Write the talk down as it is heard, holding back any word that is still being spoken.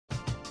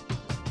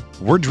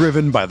We're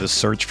driven by the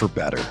search for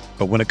better.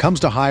 But when it comes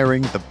to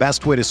hiring, the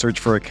best way to search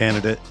for a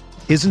candidate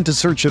isn't to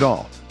search at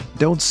all.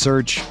 Don't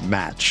search,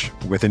 match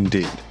with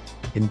Indeed.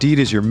 Indeed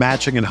is your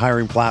matching and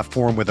hiring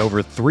platform with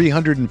over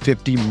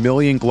 350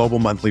 million global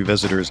monthly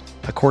visitors,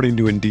 according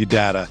to Indeed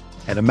data,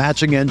 and a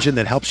matching engine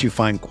that helps you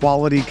find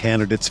quality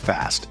candidates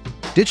fast.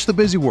 Ditch the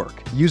busy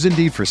work. Use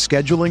Indeed for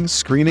scheduling,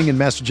 screening, and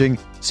messaging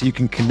so you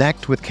can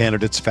connect with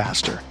candidates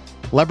faster.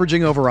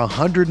 Leveraging over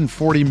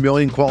 140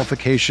 million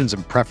qualifications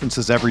and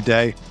preferences every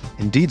day,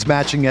 Indeed's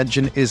matching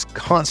engine is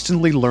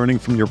constantly learning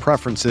from your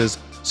preferences,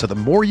 so the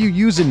more you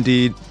use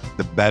Indeed,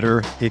 the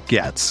better it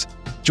gets.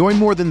 Join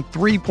more than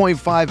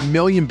 3.5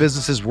 million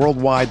businesses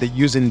worldwide that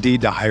use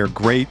Indeed to hire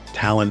great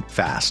talent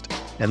fast.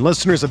 And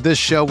listeners of this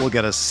show will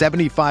get a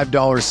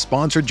 $75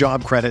 sponsored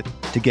job credit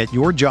to get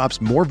your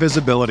jobs more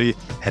visibility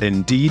at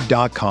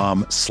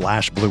Indeed.com/Blue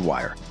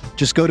Wire.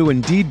 Just go to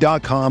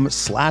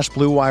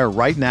Indeed.com/Blue Wire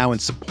right now and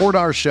support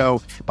our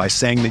show by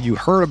saying that you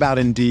heard about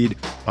Indeed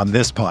on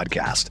this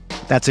podcast.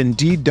 That's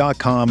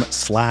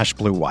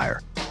Indeed.com/Blue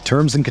Wire.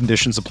 Terms and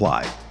conditions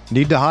apply.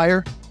 Need to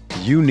hire?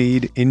 You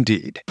need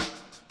Indeed.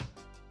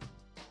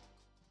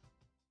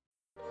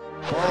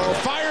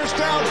 Fires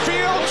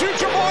downfield to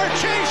Jamar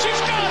Chase. He's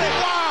got it.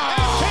 Wow.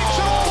 And takes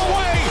it all the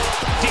way.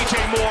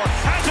 DJ Moore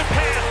has a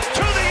pass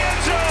to the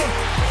end zone.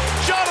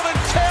 Jonathan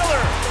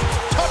Taylor.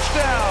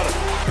 Touchdown.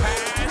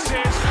 Pass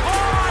is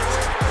caught.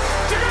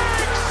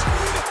 Diggs.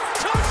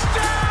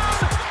 Touchdown.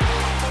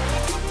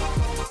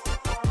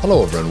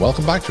 Hello everyone,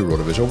 welcome back to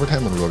RotoViz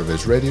Overtime on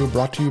RotoViz Radio,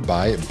 brought to you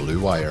by Blue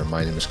Wire.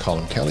 My name is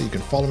Colin Kelly. You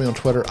can follow me on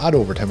Twitter at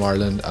Overtime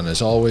Ireland, and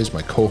as always,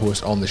 my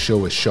co-host on the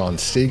show is Sean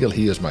Siegel.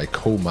 He is my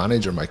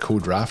co-manager, my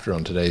co-drafter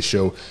on today's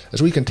show,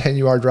 as we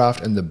continue our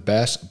draft in the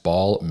Best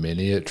Ball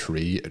Mania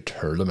 3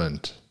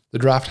 tournament. The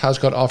draft has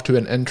got off to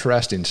an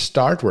interesting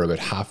start. We're about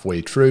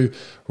halfway through.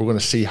 We're going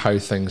to see how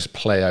things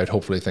play out.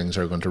 Hopefully things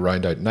are going to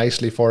round out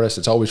nicely for us.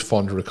 It's always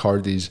fun to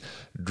record these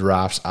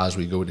drafts as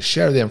we go, to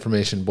share the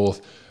information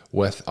both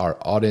with our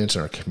audience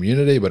and our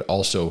community, but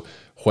also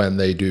when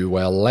they do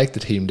well, like the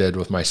team did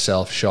with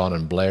myself, Sean,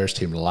 and Blair's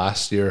team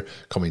last year,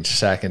 coming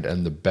second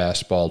in the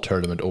best ball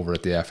tournament over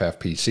at the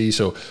FFPC.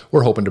 So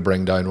we're hoping to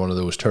bring down one of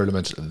those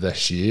tournaments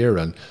this year,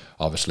 and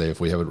obviously if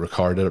we have it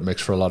recorded, it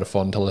makes for a lot of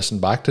fun to listen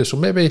back to. So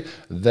maybe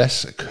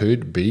this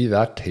could be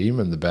that team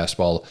in the Best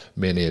Ball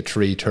Mania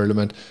 3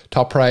 tournament.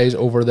 Top prize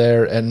over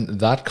there in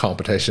that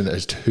competition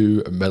is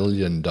 $2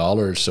 million.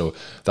 So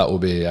that will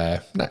be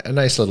a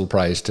nice little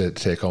prize to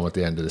take home at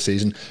the end of the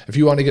season. If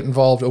you want to get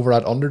involved over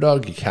at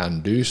Underdog, you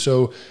can do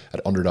so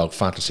at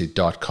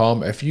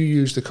underdogfantasy.com. If you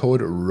use the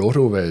code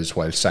RotoViz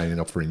while signing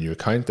up for a new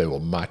account, they will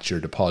match your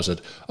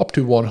deposit up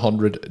to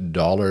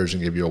 $100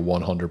 and give you a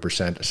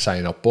 100%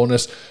 sign-up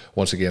bonus.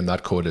 Once again,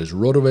 that code is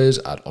RotoViz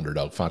at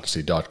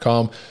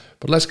underdogfantasy.com.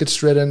 But let's get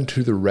straight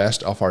into the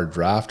rest of our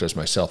draft as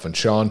myself and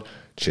Sean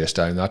chase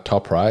down that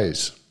top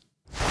prize.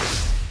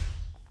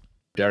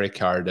 Derek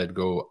Carr did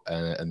go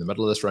in the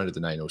middle of this round at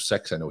the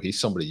 906. I know he's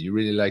somebody you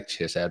really like.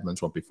 Chase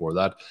Edmonds went before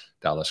that.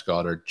 Dallas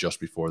Goedert just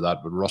before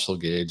that. But Russell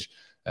Gage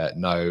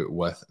now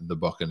with the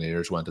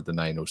Buccaneers went at the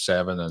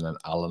 907, and then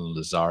Alan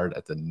Lazard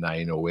at the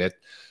 908.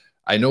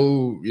 I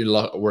know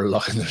we're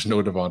lucky there's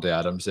no Devontae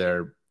Adams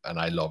there, and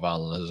I love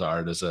Alan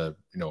Lazard as a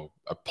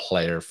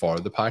player for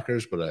the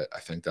Packers, but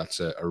I think that's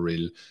a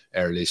real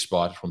early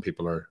spot when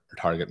people are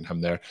targeting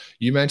him there.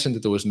 You mentioned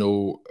that there was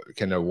no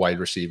kind of wide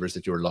receivers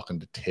that you were looking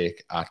to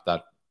take at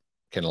that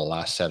kind of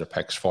last set of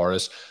picks for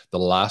us. The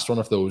last one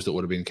of those that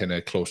would have been kind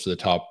of close to the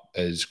top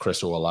is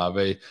Chris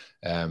Olave.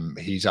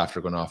 He's after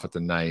going off at the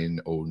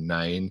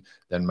 909,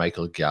 then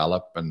Michael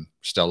Gallup, and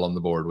still on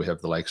the board we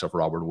have the likes of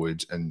Robert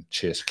Woods and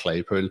Chase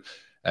Claypool.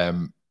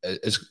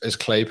 Is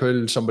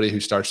Claypool somebody who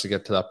starts to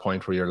get to that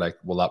point where you're like,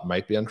 well, that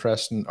might be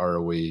interesting, or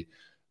are we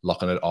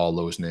looking at all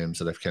those names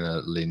that I've kind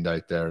of leaned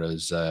out there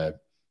as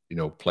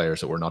players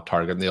that we're not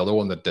targeting? The other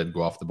one that did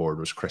go off the board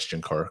was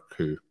Christian Kirk,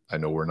 who I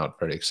know we're not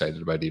very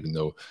excited about, even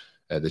though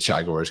the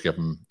Jaguars give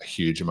him a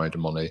huge amount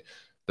of money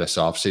this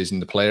offseason.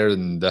 The player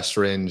in this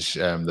range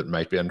that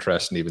might be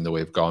interesting, even though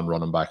we've gone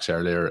running backs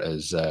earlier,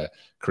 is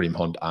Kareem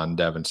Hunt and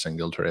Devin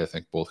Singletary. I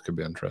think both could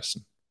be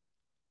interesting.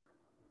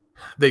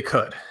 They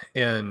could,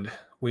 and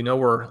we know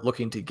we're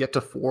looking to get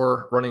to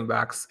 4 running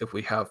backs. If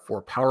we have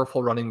 4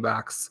 powerful running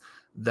backs,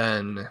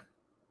 then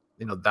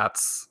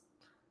that's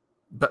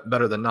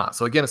better than not.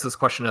 So again, it's this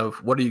question of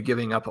what are you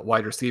giving up at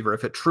wide receiver?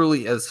 If it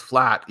truly is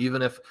flat,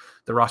 even if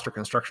the roster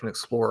construction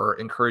explorer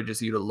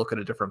encourages you to look at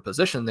a different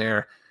position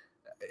there,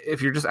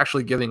 if you're just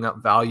actually giving up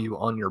value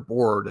on your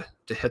board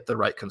to hit the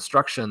right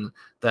construction,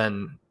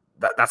 then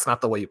that's not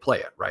the way you play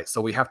it, right?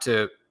 So we have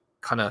to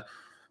kind of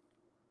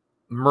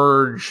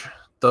merge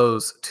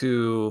those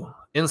two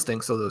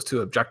instincts, so those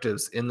two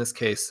objectives. In this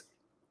case,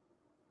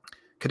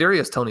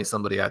 Kadarius Toney,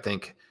 somebody I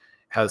think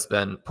has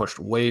been pushed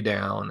way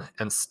down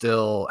and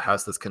still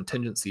has this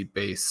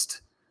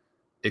contingency-based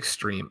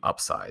extreme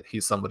upside.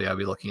 He's somebody I'd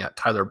be looking at.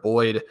 Tyler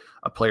Boyd,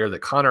 a player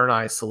that Connor and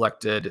I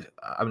selected.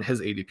 I mean,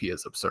 his ADP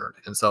is absurd.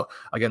 And so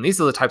again, these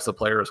are the types of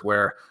players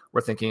where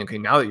we're thinking, okay,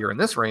 now that you're in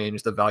this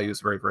range, the value is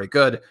very, very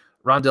good.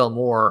 Rondell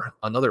Moore,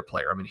 another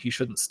player. I mean, he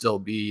shouldn't still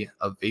be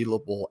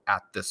available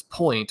at this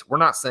point. We're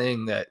not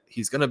saying that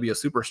he's going to be a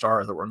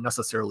superstar, that we're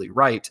necessarily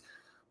right,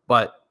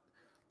 but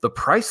the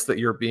price that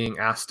you're being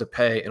asked to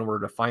pay in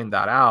order to find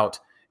that out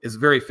is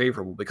very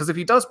favorable, because if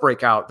he does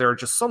break out, there are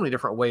just so many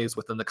different ways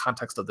within the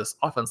context of this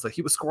offense that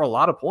he would score a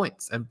lot of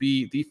points and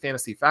be the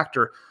fantasy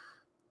factor.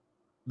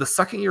 The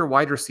second-year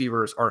wide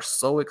receivers are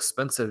so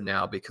expensive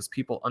now because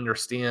people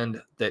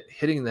understand that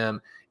hitting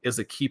them is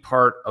a key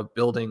part of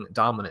building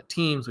dominant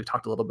teams. We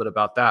talked a little bit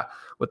about that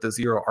with the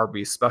 0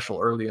 RB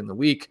special early in the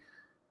week.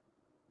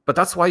 But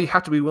that's why you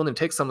have to be willing to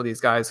take some of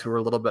these guys who are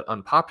a little bit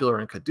unpopular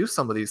and could do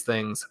some of these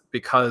things,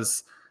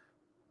 because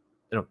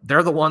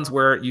they're the ones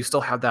where you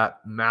still have that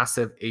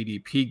massive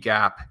ADP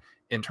gap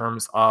in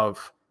terms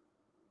of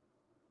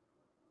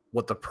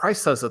what the price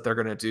says that they're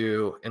going to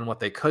do and what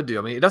they could do.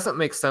 I mean, it doesn't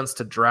make sense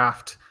to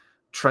draft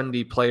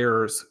trendy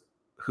players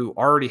who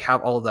already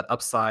have all of that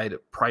upside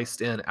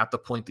priced in at the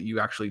point that you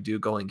actually do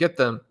go and get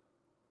them.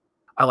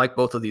 I like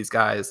both of these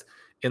guys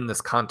in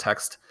this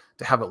context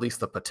to have at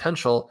least the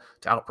potential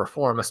to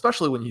outperform,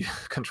 especially when you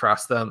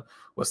contrast them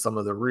with some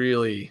of the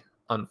really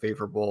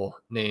unfavorable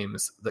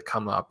names that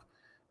come up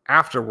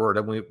afterward.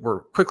 And we're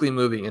quickly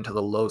moving into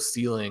the low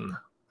ceiling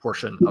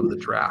portion of the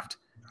draft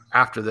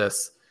after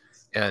this.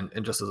 And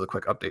just as a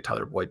quick update,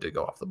 Tyler Boyd did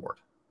go off the board.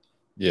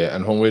 Yeah,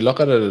 and when we look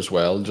at it as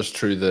well, just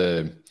through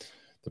the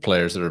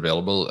players that are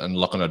available and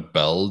looking at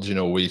builds,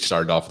 we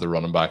started off with the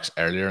running backs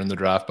earlier in the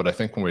draft, but I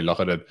think when we look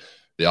at it,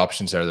 the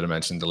options there that I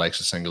mentioned, the likes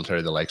of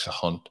Singletary, the likes of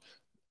Hunt,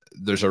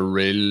 there's a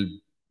real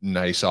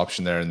nice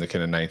option there in the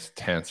kind of 9th,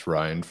 10th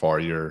round for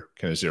your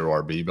kind of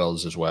 0 RB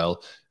builds as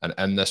well. And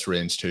in this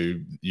range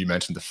too, you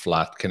mentioned the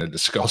flat kind of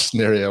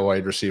disgusting area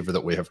wide receiver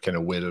that we have kind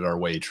of waded our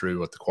way through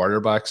with the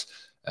quarterbacks.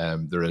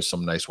 There is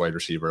some nice wide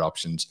receiver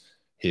options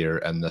here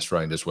in this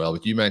round as well.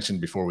 But you mentioned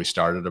before we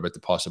started about the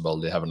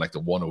possibility of having like the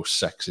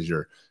 106 as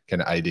your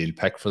kind of ideal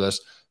pick for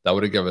this. That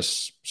would have given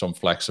us some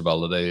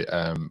flexibility.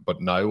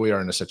 But now we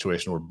are in a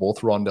situation where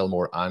both Rondell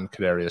Moore and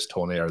Kadarius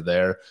Toney are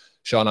there.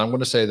 Sean, I'm going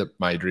to say that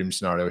my dream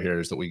scenario here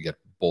is that we get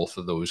both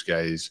of those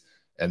guys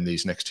in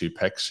these next 2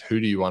 picks.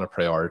 Who do you want to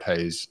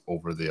prioritize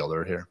over the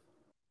other here?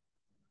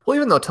 Well,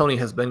 even though Toney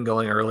has been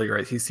going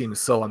earlier, he seems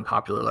so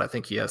unpopular that I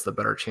think he has the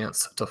better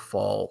chance to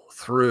fall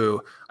through.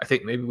 I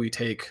think maybe we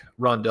take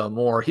Rondell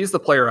Moore. He's the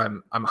player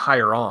I'm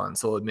higher on,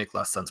 so it would make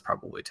less sense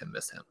probably to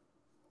miss him.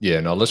 Yeah,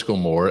 no, let's go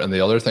Moore. And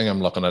the other thing I'm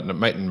looking at, and it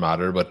mightn't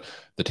matter, but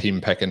the team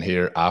picking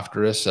here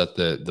after us at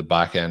the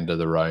back end of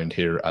the round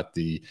here at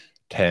the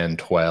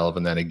 10-12,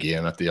 and then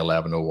again at the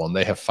 11-01,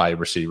 they have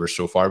 5 receivers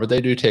so far, but they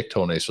do take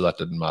Toney, so that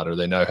didn't matter.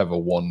 They now have a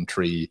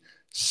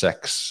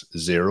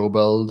 1-3-6-0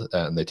 build,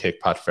 and they take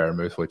Pat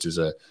Fairmouth, which is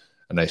a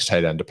nice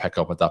tight end to pick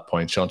up at that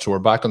point, Sean. So we're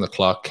back on the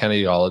clock.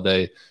 Kenny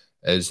Golladay,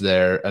 is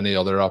there any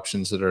other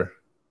options that are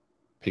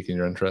piquing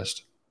your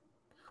interest?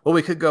 Well,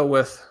 we could go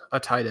with a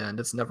tight end.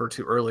 It's never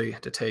too early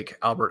to take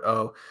Albert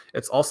O.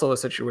 It's also a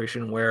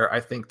situation where I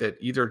think that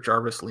either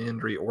Jarvis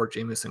Landry or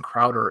Jamison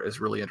Crowder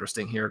is really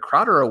interesting here.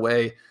 Crowder, a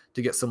way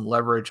to get some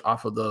leverage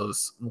off of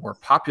those more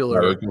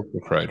popular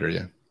Crowder,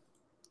 yeah.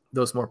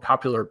 Those more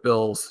popular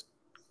Bills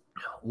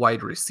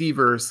wide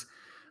receivers.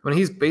 I mean,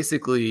 he's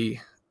basically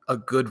a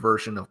good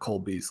version of Cole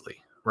Beasley,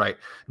 right?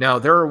 Now,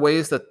 there are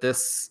ways that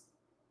this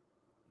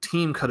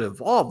team could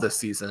evolve this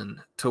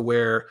season to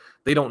where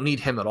they don't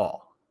need him at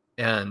all.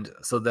 And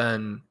so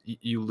then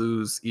you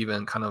lose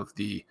even kind of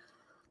the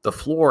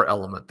floor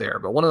element there.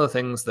 But one of the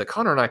things that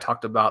Connor and I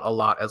talked about a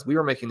lot as we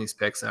were making these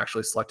picks and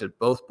actually selected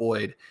both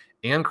Boyd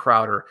and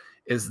Crowder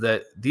is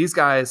that these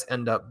guys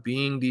end up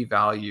being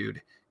devalued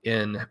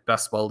in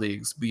best ball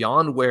leagues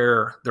beyond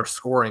where their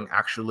scoring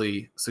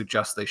actually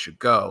suggests they should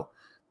go.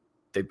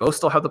 They both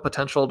still have the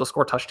potential to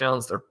score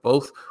touchdowns. They're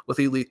both with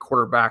elite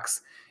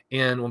quarterbacks.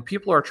 And when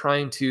people are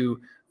trying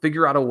to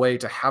figure out a way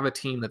to have a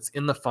team that's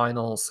in the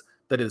finals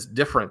that is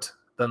different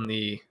than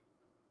the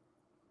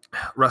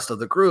rest of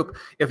the group,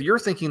 if you're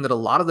thinking that a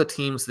lot of the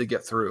teams that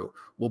get through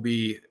will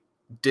be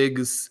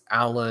Diggs,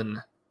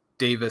 Allen,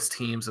 Davis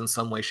teams in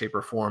some way, shape,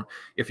 or form,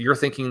 if you're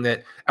thinking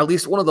that at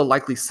least one of the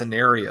likely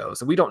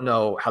scenarios, and we don't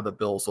know how the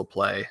Bills will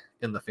play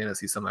in the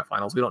fantasy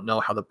semifinals, we don't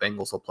know how the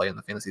Bengals will play in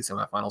the fantasy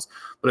semifinals,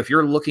 but if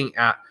you're looking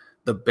at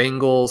the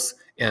Bengals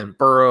and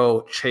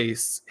Burrow,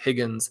 Chase,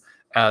 Higgins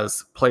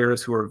as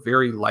players who are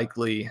very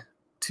likely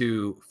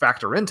to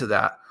factor into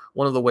that,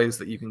 one of the ways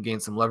that you can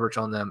gain some leverage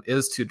on them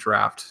is to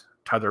draft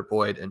Tyler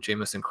Boyd and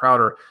Jamison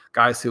Crowder,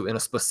 guys who in a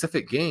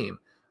specific game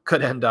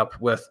could end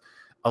up with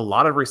a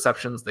lot of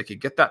receptions. They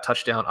could get that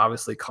touchdown.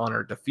 Obviously,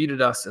 Connor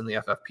defeated us in the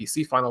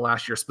FFPC final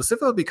last year,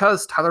 specifically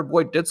because Tyler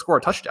Boyd did score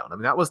a touchdown. I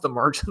mean, that was the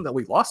margin that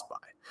we lost by,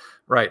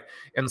 right?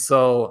 And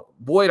so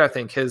Boyd, I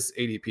think his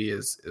ADP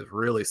is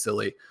really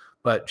silly,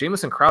 but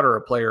Jamison Crowder,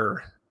 a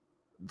player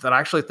that I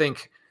actually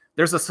think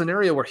there's a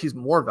scenario where he's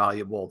more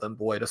valuable than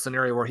Boyd, a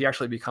scenario where he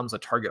actually becomes a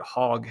target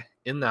hog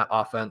in that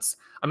offense.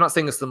 I'm not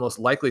saying it's the most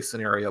likely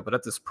scenario, but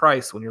at this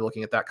price, when you're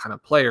looking at that kind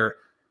of player,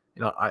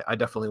 I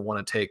definitely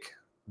want to take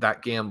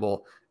that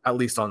gamble, at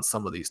least on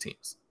some of these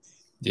teams.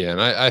 Yeah,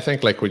 and I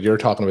think like what you're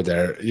talking about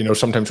there,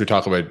 sometimes we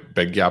talk about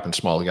big gap and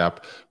small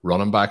gap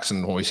running backs,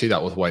 and when we see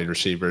that with wide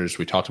receivers,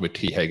 we talked about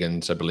T.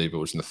 Higgins, I believe it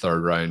was in the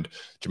 3rd round,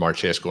 Jamar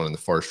Chase going in the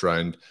 1st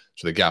round,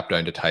 so the gap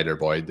down to Tyler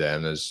Boyd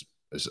then is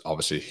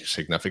obviously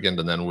significant,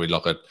 and then we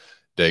look at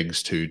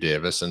Diggs to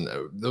Davis, and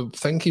the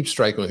thing keeps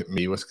striking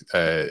me with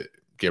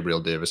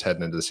Gabriel Davis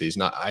heading into the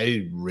season.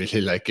 I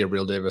really like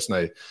Gabriel Davis, and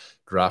I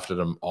drafted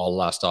him all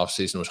last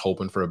offseason, was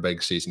hoping for a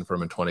big season for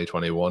him in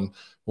 2021.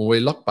 When we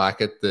look back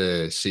at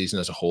the season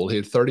as a whole, he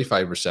had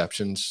 35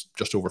 receptions,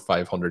 just over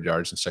 500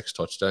 yards and 6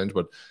 touchdowns,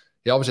 but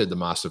he obviously had the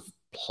massive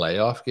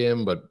playoff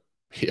game, but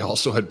he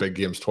also had big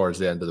games towards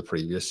the end of the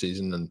previous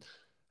season.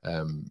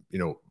 And,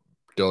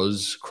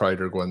 does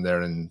Crowder go in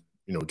there and,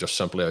 just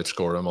simply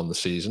outscore him on the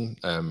season?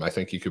 I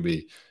think he could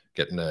be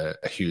getting a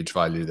huge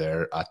value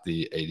there at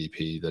the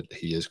ADP that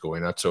he is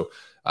going at. So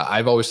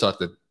I've always thought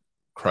that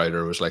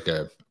Crowder was like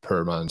a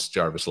poor man's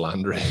Jarvis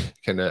Landry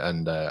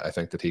and I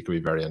think that he could be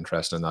very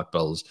interesting in that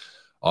Bills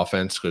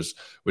offense, because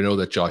we know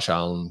that Josh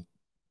Allen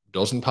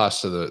doesn't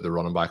pass to the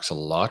running backs a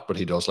lot, but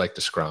he does like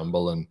to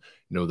scramble, and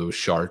those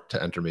short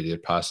to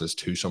intermediate passes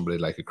to somebody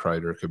like a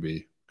Crowder could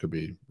be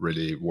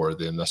really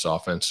worthy in this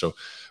offense. So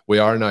we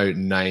are now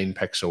 9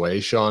 picks away,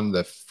 Sean.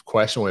 The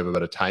question, we have a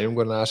bit of time, I'm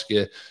going to ask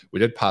you. We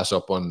did pass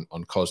up on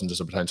Cousins as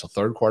a potential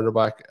 3rd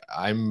quarterback.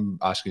 I'm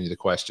asking you the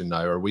question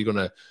now: are we going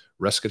to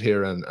risk it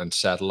here and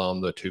settle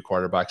on the 2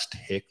 quarterbacks,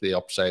 take the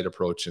upside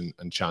approach and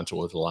chance it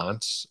with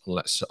Lance,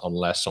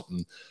 unless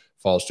something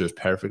falls to us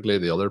perfectly?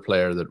 The other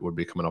player that would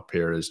be coming up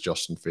here is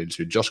Justin Fields,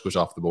 who just goes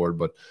off the board,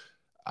 but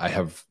I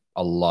have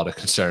a lot of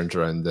concerns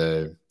around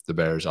the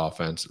Bears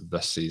offense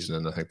this season,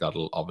 and I think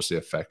that'll obviously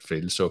affect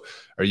Fields. So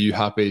are you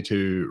happy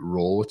to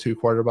roll with 2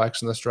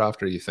 quarterbacks in this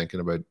draft, or are you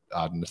thinking about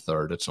adding a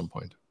 3rd at some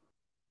point?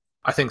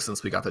 I think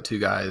since we got the 2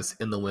 guys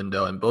in the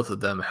window and both of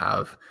them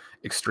have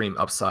extreme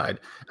upside,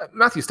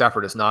 Matthew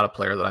Stafford is not a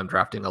player that I'm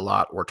drafting a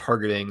lot or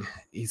targeting.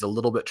 He's a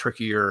little bit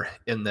trickier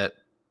in that,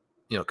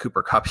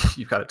 Cooper Kupp,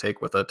 you've got to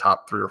take with a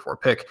top 3 or 4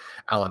 pick,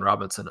 Allen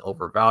Robinson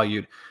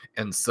overvalued.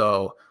 And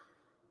so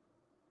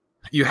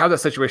you have that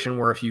situation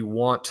where if you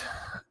want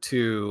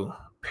to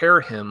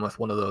pair him with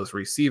one of those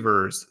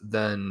receivers,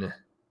 then,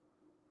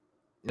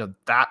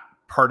 that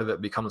part of it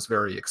becomes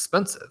very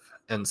expensive.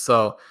 And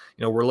so,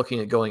 we're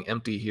looking at going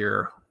empty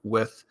here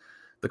with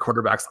the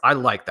quarterbacks. I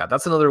like that.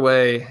 That's another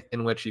way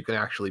in which you can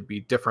actually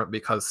be different,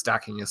 because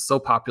stacking is so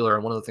popular.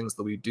 And one of the things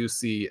that we do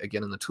see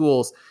again in the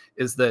tools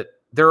is that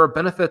there are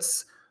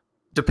benefits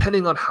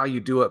depending on how you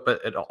do it, but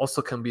it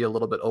also can be a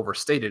little bit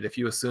overstated. If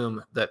you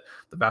assume that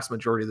the vast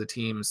majority of the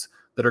teams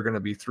that are going to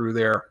be through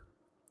there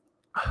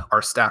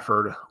are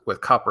Stafford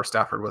with Kupp or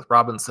Stafford with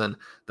Robinson,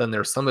 then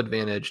there's some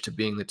advantage to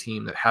being the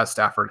team that has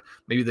Stafford.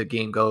 Maybe the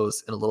game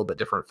goes in a little bit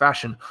different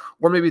fashion,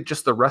 or maybe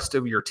just the rest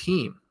of your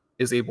team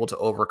is able to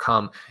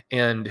overcome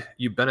and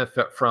you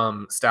benefit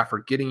from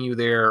Stafford getting you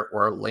there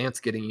or Lance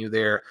getting you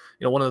there.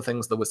 One of the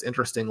things that was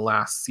interesting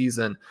last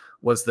season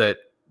was that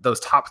those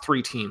top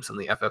 3 teams in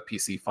the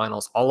FFPC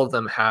finals, all of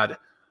them had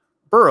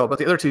Burrow, but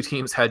the other 2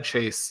 teams had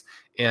Chase,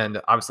 and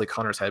obviously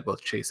Connors had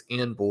both Chase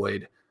and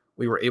Boyd.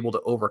 We were able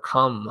to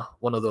overcome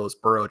one of those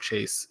Burrow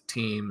Chase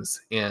teams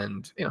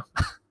and,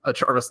 a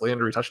Jarvis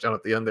Landry touchdown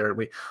at the end there.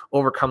 We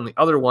overcome the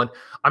other one.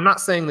 I'm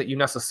not saying that you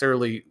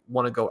necessarily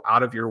want to go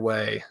out of your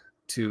way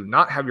to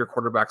not have your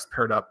quarterbacks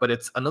paired up, but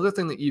it's another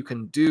thing that you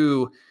can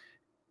do.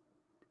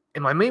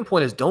 And my main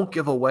point is, don't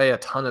give away a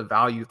ton of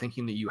value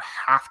thinking that you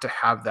have to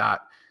have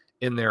that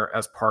in there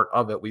as part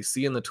of it. We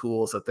see in the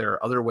tools that there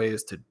are other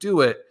ways to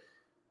do it.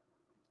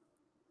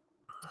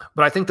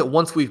 But I think that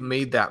once we've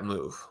made that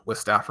move with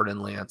Stafford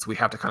and Lance, we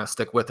have to kind of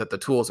stick with it. The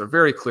tools are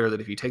very clear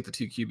that if you take the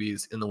 2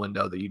 QBs in the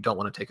window, that you don't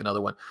want to take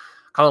another one.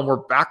 Colin, we're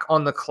back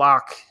on the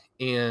clock,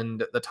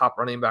 and the top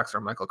running backs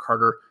are Michael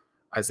Carter,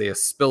 Isaiah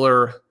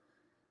Spiller.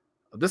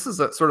 This is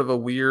a sort of a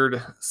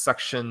weird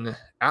section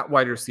at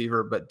wide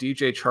receiver, but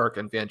DJ Chark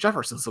and Van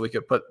Jefferson. So we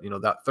could put,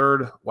 that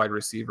 3rd wide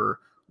receiver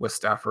with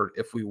Stafford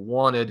if we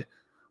wanted.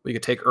 We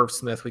could take Irv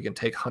Smith. We can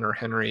take Hunter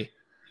Henry.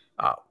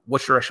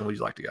 Which direction would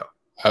you like to go?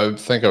 I would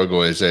think I would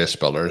go Isaiah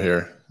Spiller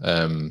here,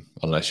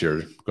 unless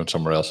you're going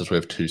somewhere else, as we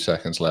have 2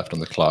 seconds left on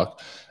the clock.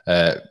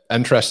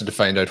 Interested to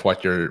find out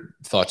what your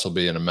thoughts will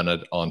be in a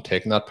minute on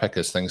taking that pick,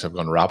 as things have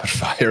gone rapid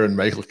fire and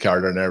Michael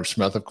Carter and Irv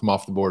Smith have come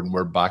off the board and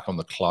we're back on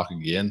the clock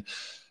again.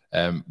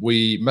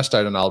 We missed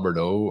out on Albert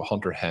O.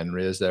 Hunter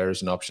Henry is there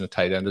as an option at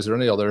tight end. Is there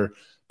any other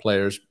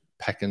players?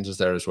 Pickens is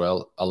there as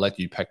well. I'll let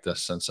you pick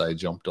this since I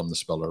jumped on the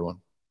Spiller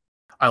one.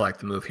 I like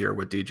the move here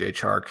with DJ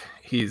Chark.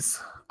 He's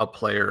a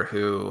player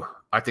who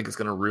I think is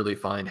going to really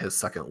find his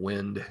second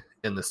wind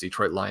in this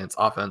Detroit Lions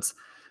offense.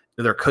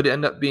 There could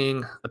end up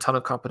being a ton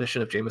of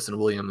competition if Jameson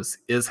Williams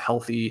is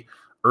healthy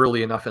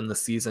early enough in the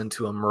season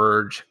to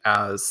emerge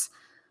as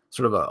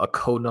sort of a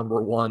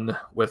co-number 1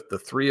 with the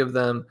 3 of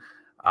them.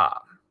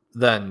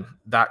 then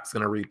that's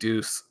going to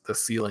reduce the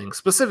ceiling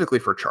specifically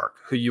for Chark,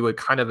 who you would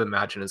kind of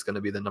imagine is going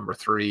to be the number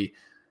 3,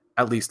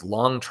 at least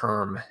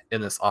long-term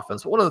in this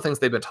offense. But one of the things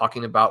they've been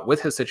talking about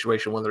with his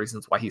situation, one of the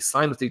reasons why he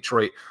signed with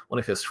Detroit, one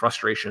of his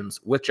frustrations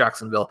with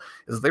Jacksonville,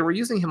 is they were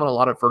using him on a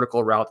lot of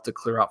vertical routes to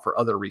clear out for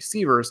other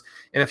receivers.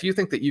 And if you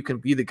think that you can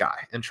be the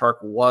guy, and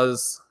Chark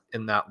was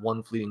in that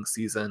one fleeting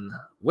season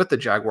with the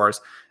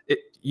Jaguars,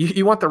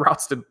 you want the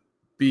routes to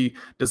be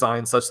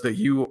designed such that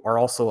you are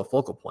also a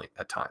focal point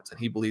at times. And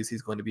he believes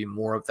he's going to be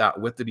more of that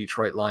with the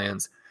Detroit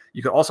Lions.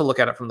 You can also look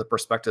at it from the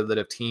perspective that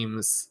if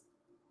teams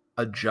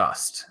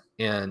adjust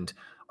and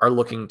are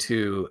looking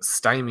to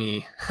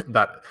stymie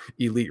that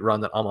elite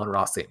run that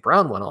Amon-Ra St.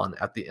 Brown went on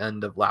at the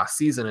end of last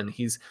season, and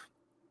he's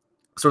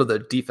sort of the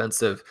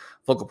defensive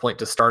focal point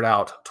to start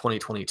out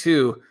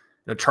 2022,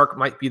 Chark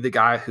might be the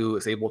guy who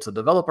is able to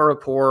develop a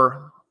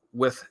rapport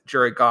with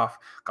Jared Goff.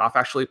 Goff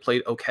actually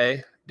played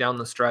okay down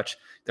the stretch.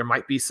 There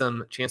might be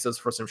some chances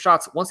for some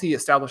shots. Once he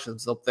establishes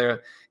himself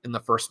there in the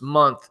first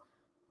month,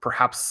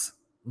 perhaps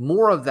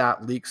more of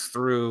that leaks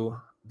through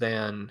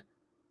than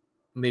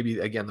maybe,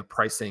 again, the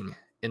pricing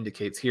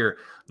indicates here.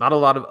 Not a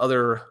lot of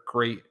other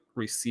great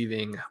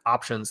receiving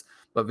options,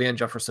 but Van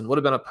Jefferson would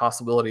have been a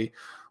possibility.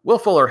 Will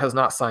Fuller has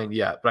not signed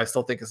yet, but I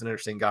still think it's an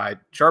interesting guy.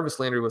 Jarvis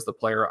Landry was the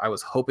player I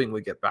was hoping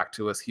would get back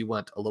to us. He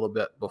went a little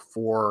bit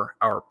before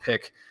our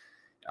pick.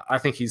 I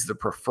think he's the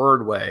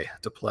preferred way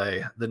to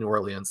play the New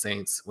Orleans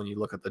Saints when you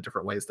look at the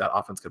different ways that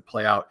offense could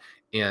play out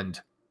and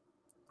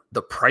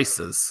the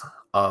prices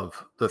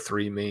of the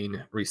 3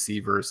 main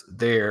receivers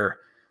there.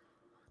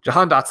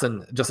 Jahan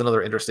Dotson, just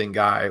another interesting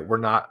guy. We're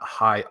not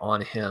high on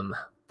him,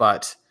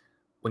 but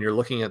when you're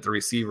looking at the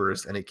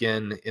receivers, and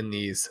again, in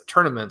these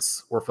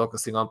tournaments, we're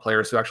focusing on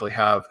players who actually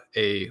have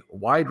a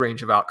wide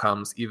range of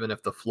outcomes, even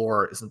if the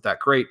floor isn't that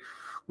great.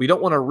 We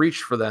don't want to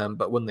reach for them,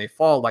 but when they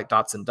fall like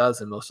Dotson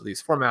does in most of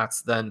these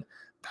formats, then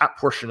that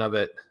portion of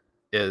it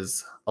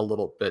is a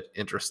little bit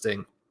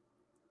interesting.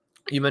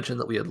 You mentioned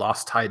that we had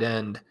lost tight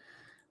end.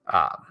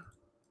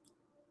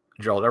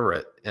 Gerald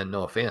Everett and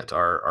Noah Fant,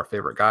 our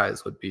favorite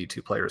guys, would be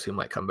 2 players who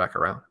might come back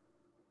around.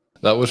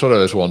 That was what I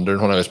was wondering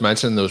when I was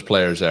mentioning those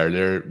players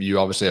earlier. You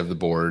obviously have the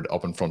board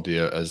up in front of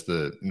you as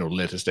the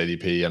latest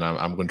ADP, and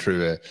I'm going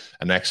through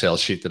an Excel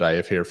sheet that I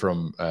have here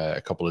from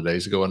a couple of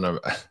days ago, and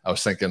I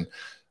was thinking,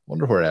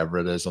 wonder where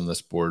Everett is on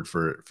this board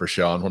for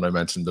Sean when I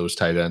mentioned those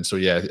tight ends. So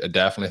yeah, I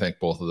definitely think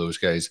both of those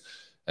guys.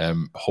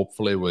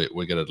 Hopefully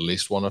we get at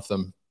least one of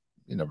them.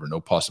 You never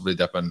know, possibly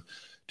dipping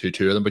to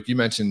 2 of them. But you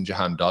mentioned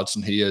Jahan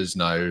Dotson. He is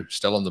now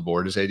still on the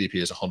board. His ADP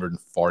is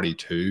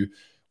 142.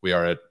 We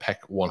are at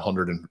pick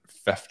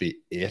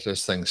 158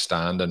 as things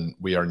stand, and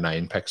we are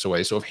 9 picks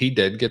away. So if he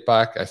did get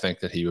back, I think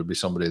that he would be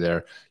somebody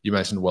there. You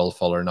mentioned Will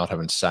Fuller not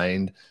having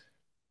signed.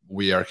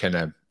 We are kind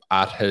of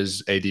at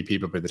his ADP,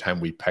 but by the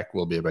time we pick,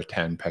 we'll be about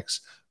 10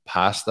 picks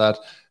past that.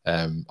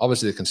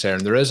 Obviously, the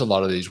concern, there is a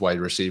lot of these wide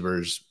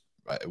receivers.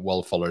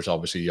 Will Fuller's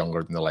obviously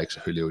younger than the likes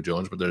of Julio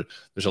Jones, but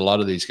there's a lot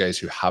of these guys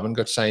who haven't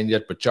got signed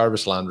yet. But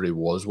Jarvis Landry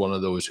was one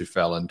of those who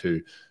fell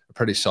into a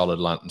pretty solid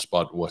landing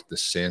spot with the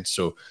Saints.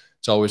 So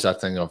it's always that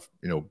thing of,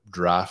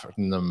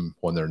 drafting them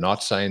when they're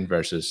not signed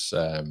versus,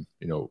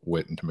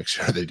 waiting to make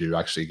sure they do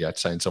actually get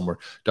signed somewhere.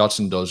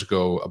 Dotson does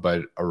go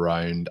about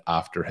around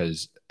after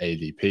his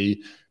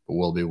ADP, but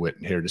we'll be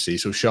waiting here to see.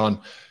 So, Sean,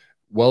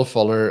 Will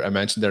Fuller, I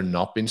mentioned they're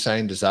not being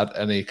signed. Is that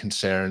any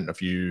concern of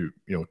you,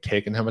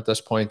 taking him at this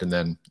point? And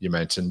then you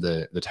mentioned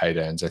the tight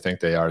ends. I think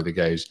they are the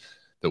guys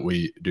that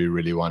we do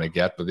really want to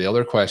get. But the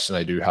other question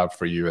I do have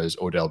for you is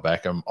Odell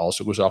Beckham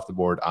also goes off the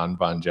board, and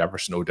Van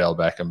Jefferson. Odell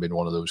Beckham being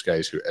one of those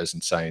guys who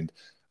isn't signed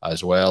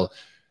as well.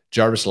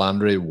 Jarvis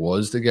Landry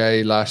was the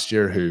guy last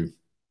year who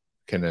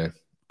kind of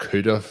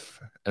could have,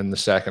 in the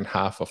second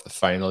half of the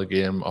final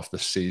game of the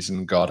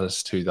season, got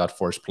us to that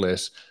first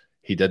place.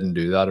 He didn't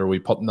do that. Are we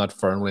putting that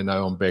firmly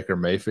now on Baker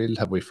Mayfield?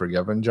 Have we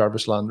forgiven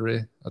Jarvis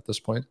Landry at this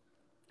point?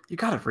 You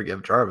got to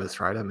forgive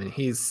Jarvis, right? I mean,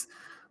 he's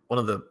one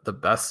of the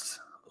best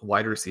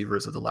wide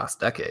receivers of the last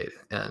decade,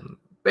 and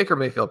Baker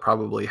Mayfield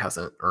probably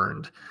hasn't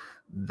earned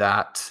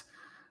that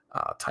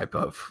type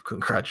of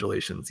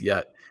congratulations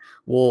yet.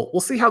 We'll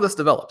see how this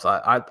develops.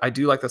 I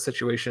do like the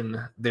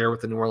situation there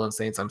with the New Orleans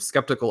Saints. I'm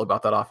skeptical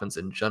about that offense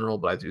in general,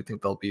 but I do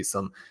think there'll be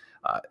some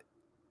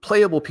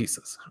playable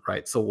pieces,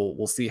 right? So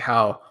we'll see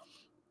how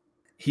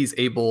he's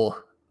able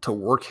to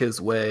work his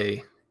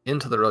way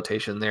into the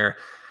rotation there.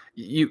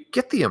 You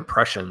get the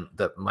impression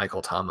that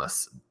Michael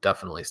Thomas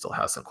definitely still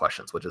has some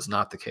questions, which is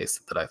not the case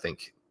that I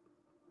think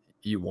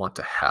you want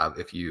to have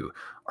if you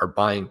are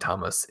buying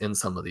Thomas in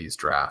some of these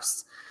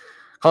drafts.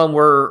 Colin,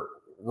 we're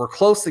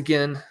close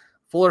again.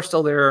 Fuller's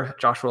still there.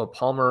 Joshua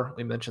Palmer,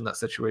 we mentioned that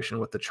situation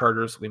with the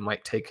Chargers. We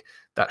might take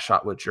that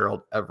shot with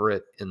Gerald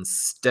Everett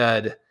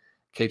instead.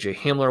 KJ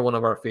Hamler, one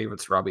of our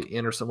favorites. Robbie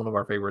Anderson, one of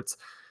our favorites.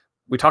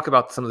 We talk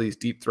about some of these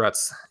deep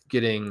threats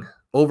getting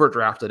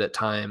overdrafted at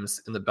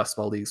times in the best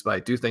ball leagues, but I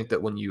do think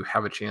that when you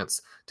have a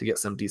chance to get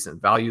some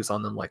decent values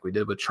on them, like we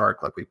did with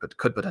Chark, like we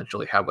could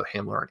potentially have with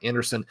Hamler and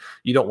Anderson,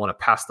 you don't want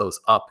to pass those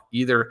up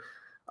either.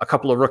 a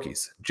couple of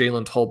rookies,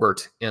 Jalen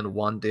Tolbert and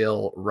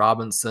Wan'Dale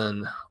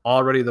Robinson.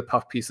 Already the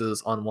puff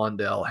pieces on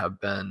Wan'Dale have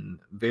been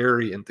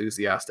very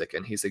enthusiastic,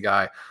 and he's a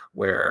guy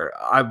where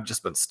I've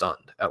just been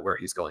stunned at where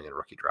he's going in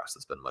rookie drafts.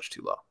 It's been much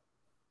too low.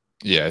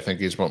 Yeah, I think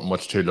he's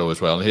much too low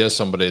as well. And he is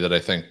somebody that I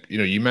think,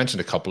 you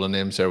mentioned a couple of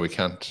names there. We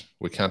can't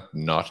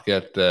not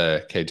get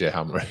KJ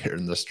Hamler here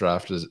in this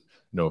draft,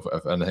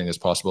 if anything is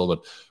possible.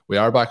 But we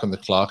are back on the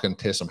clock, and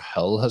Taysom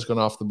Hill has gone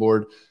off the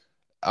board.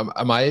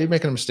 Am I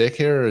making a mistake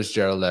here, or is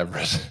Gerald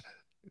Everett,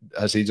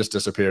 has he just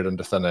disappeared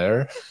into thin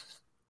air?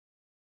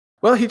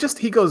 Well, he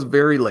goes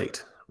very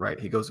late, right?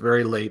 He goes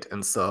very late,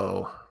 and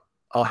so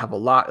I'll have a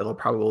lot. It'll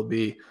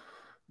probably be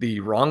the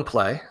wrong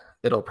play.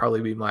 It'll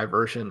probably be my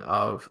version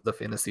of the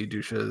Fantasy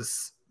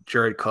Douches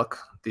Jared Cook,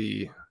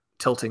 the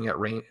tilting at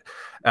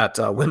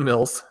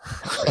windmills.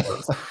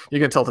 You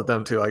can tilt at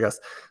them too, I guess.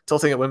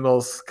 Tilting at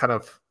windmills kind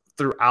of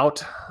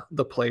throughout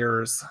the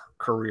player's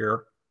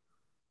career.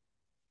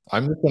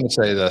 I'm just going to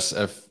say this: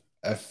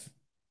 if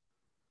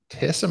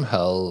Taysom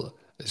Hill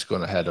is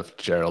going ahead of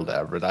Gerald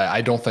Everett,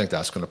 I don't think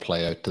that's going to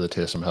play out to the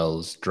Taysom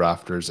Hill's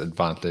drafters'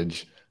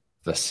 advantage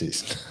this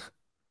season.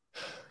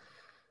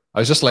 I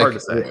was just hard to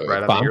say,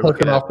 right? Fanta's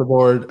gone off the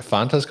board.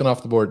 Fanta's gone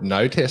off the board.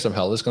 Now Taysom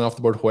Hill has gone off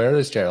the board. Where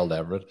is Gerald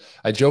Everett?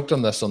 I joked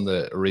on this on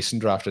the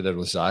recent draft I did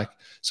with Zach.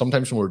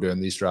 Sometimes when we're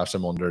doing these drafts,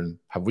 I'm wondering,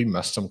 have we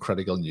missed some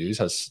critical news?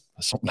 Has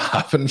something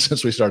happened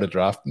since we started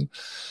drafting?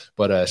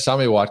 But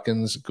Sammy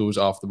Watkins goes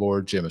off the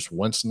board. Jameis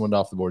Winston went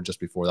off the board just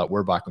before that.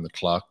 We're back on the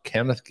clock.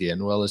 Kenneth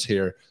Gainwell is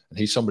here, and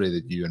he's somebody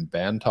that you and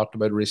Ben talked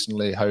about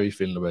recently. How are you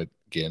feeling about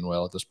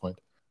Gainwell at this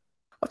point?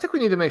 I think we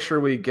need to make sure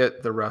we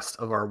get the rest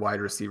of our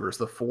wide receivers.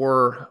 The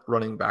 4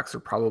 running backs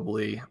are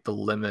probably the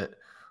limit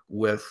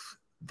with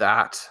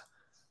that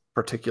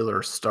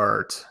particular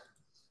start.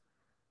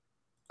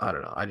 I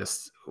don't know.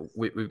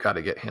 We've got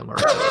to get Hamler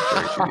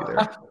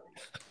there.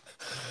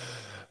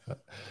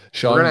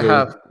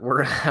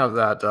 We're gonna have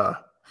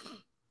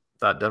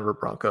that Denver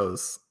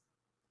Broncos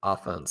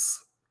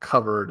offense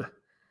covered.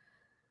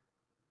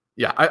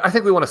 Yeah, I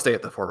think we want to stay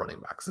at the 4 running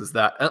backs. Is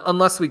that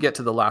unless we get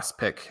to the last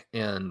pick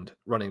and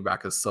running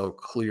back is so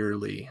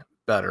clearly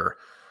better.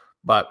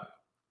 But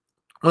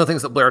one of the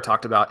things that Blair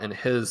talked about in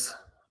his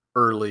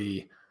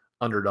early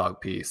Underdog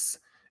piece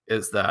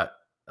is that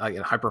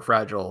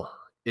hyperfragile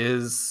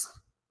is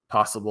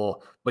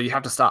possible, but you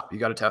have to stop. You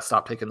got to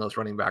stop taking those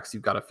running backs.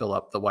 You've got to fill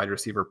up the wide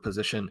receiver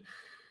position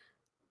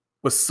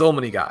with so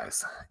many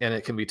guys, and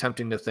it can be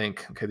tempting to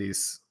think, okay,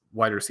 these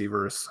wide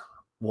receivers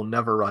will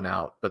never run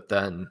out, but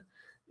then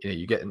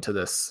you get into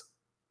this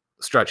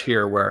stretch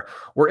here where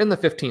we're in the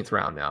 15th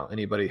round now.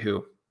 Anybody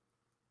who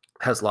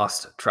has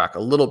lost track a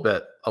little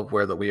bit of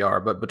where that we are,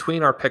 but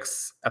between our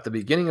picks at the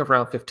beginning of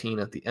round 15,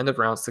 at the end of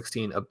round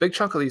 16, a big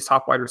chunk of these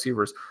top wide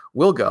receivers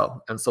will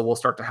go. And so we'll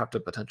start to have to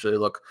potentially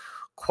look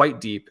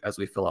quite deep as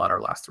we fill out our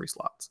last 3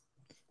 slots.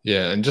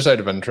 Yeah. And just out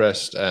of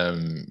interest,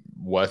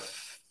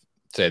 with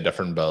say a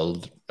different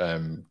build,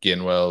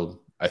 Gainwell,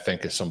 I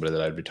think is somebody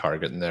that I'd be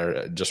targeting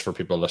there. Just for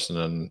people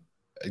listening,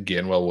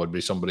 Gainwell would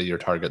be somebody you're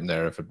targeting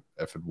there if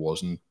it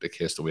wasn't the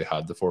case that we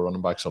had the 4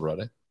 running backs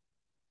already.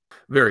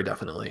 Very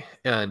definitely.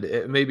 And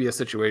it may be a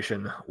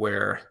situation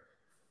where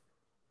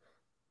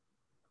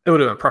it would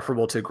have been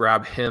preferable to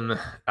grab him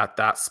at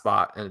that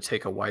spot and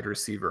take a wide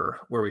receiver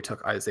where we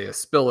took Isaiah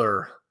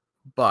Spiller.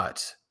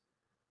 But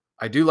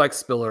I do like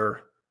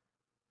Spiller.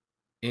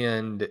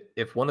 And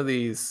if one of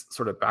these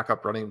sort of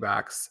backup running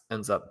backs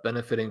ends up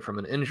benefiting from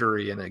an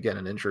injury, and again,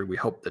 an injury we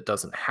hope that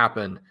doesn't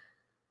happen.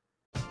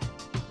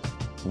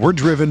 We're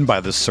driven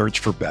by the search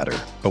for better.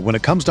 But when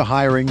it comes to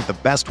hiring, the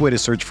best way to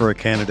search for a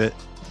candidate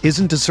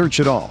isn't to search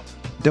at all.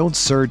 Don't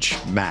search,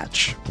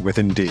 match with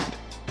Indeed.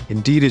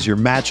 Indeed is your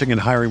matching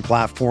and hiring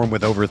platform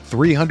with over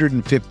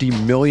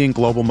 350 million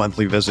global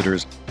monthly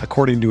visitors,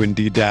 according to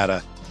Indeed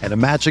data, and a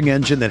matching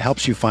engine that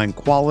helps you find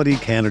quality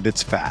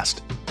candidates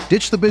fast.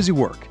 Ditch the busy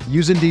work.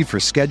 Use Indeed for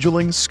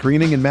scheduling,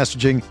 screening, and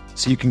messaging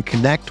so you can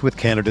connect with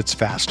candidates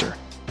faster.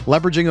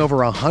 Leveraging over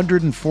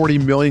 140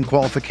 million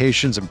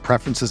qualifications and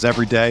preferences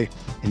every day,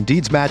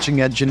 Indeed's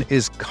matching engine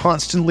is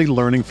constantly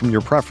learning from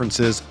your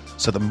preferences,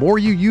 so the more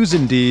you use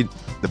Indeed,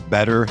 the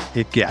better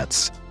it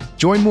gets.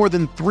 Join more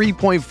than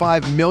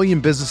 3.5 million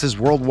businesses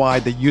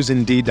worldwide that use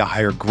Indeed to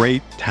hire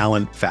great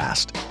talent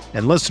fast.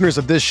 And listeners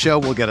of this show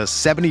will get a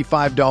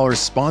 $75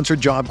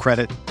 sponsored job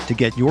credit to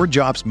get your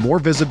jobs more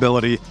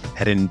visibility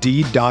at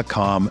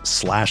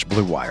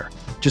Indeed.com/Blue Wire.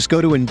 Just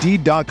go to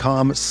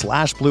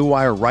Indeed.com/Blue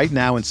Wire right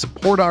now and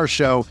support our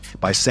show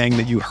by saying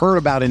that you heard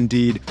about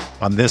Indeed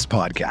on this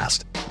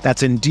podcast.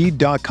 That's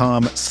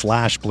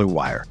Indeed.com/Blue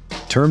Wire.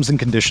 Terms and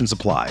conditions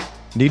apply.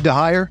 Need to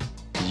hire?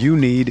 You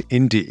need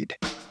Indeed.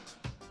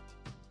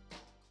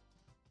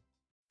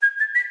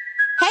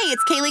 Hey,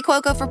 it's Kaylee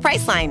Cuoco for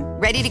Priceline.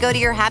 Ready to go to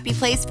your happy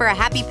place for a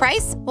happy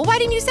price? Well, why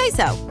didn't you say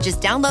so?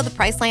 Just download the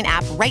Priceline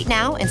app right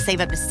now and save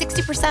up to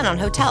 60% on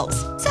hotels.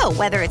 So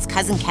whether it's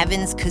Cousin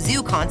Kevin's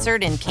Kazoo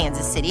Concert in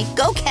Kansas City,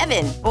 go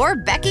Kevin, or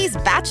Becky's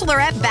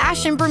Bachelorette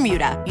Bash in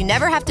Bermuda, you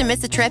never have to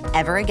miss a trip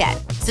ever again.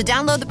 So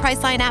download the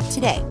Priceline app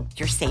today.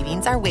 Your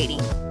savings are waiting.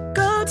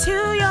 Go Go to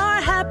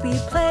your happy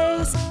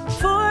place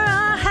for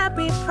a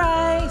happy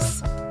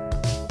price.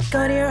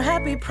 Go to your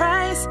happy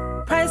price,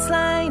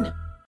 Priceline.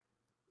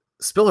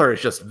 Spiller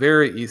is just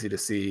very easy to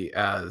see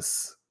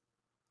as,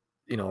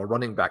 a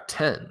running back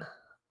 10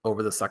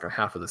 over the second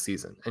half of the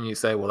season. And you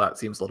say, well, that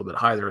seems a little bit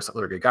high. There are some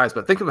other good guys,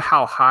 but think of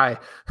how high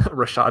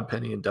Rashad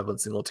Penny and Devin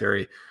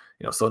Singletary,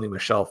 Sony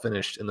Michel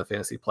finished in the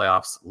fantasy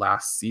playoffs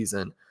last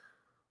season.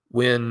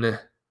 When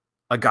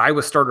a guy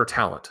with starter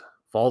talent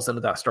falls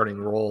into that starting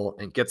role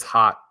and gets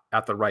hot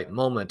at the right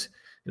moment,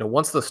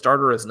 once the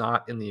starter is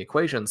not in the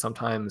equation,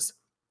 sometimes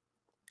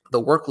the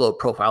workload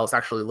profile is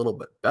actually a little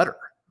bit better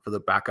for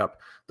the backup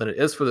than it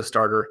is for the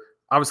starter.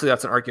 Obviously,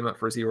 that's an argument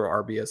for zero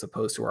RB as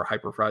opposed to our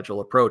hyper-fragile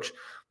approach,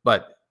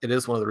 but it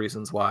is one of the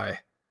reasons why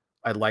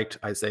I liked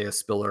Isaiah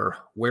Spiller,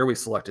 where we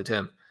selected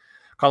him.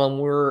 Colin,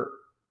 we're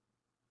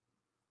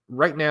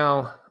right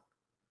now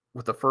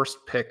with the first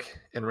pick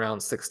in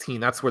round 16.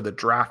 That's where the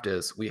draft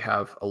is. We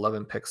have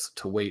 11 picks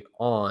to wait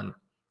on.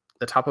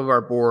 The top of our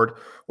board,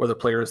 or the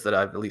players that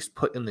I've at least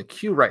put in the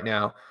queue right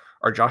now,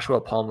 are Joshua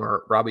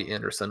Palmer, Robbie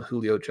Anderson,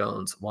 Julio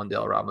Jones,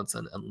 Wan'Dale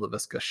Robinson, and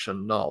Laviska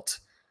Shenault.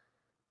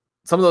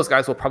 Some of those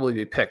guys will probably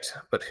be picked,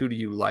 but who do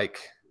you like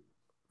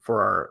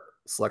for our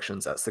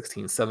selections at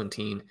 16,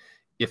 17,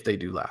 if they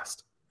do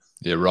last?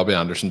 Yeah, Robbie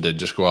Anderson did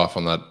just go off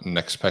on that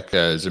next pick.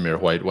 Zamir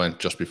White went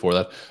just before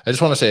that. I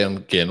just want to say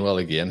on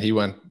Gainwell again, he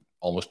went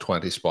almost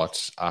 20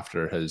 spots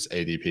after his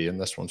ADP in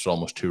this one, so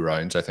almost 2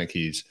 rounds. I think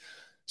he's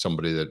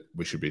somebody that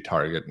we should be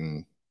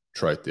targeting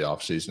throughout the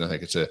offseason. I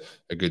think it's a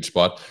good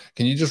spot.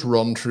 Can you just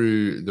run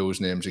through those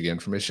names again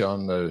for me,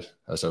 Sean,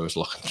 as I was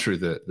looking through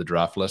the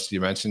draft list? You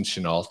mentioned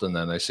Shenault, and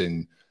then I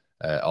seen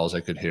all I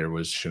could hear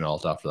was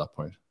Shenault after that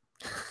point.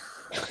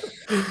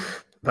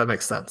 That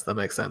makes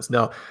sense.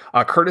 No,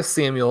 Curtis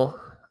Samuel,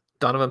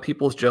 Donovan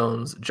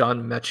Peoples-Jones,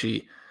 John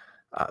Mechie,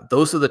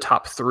 those are the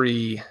top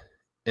 3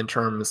 in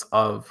terms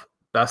of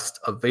best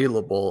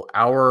available.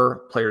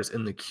 Our players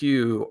in the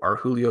queue are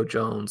Julio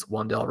Jones,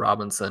 Wan'Dale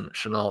Robinson,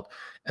 Shenault,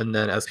 and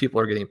then as people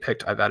are getting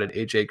picked, I've added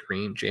AJ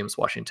Green, James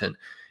Washington,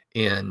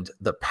 and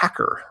the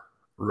Packer,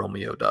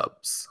 Romeo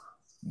Doubs.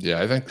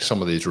 Yeah, I think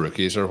some of these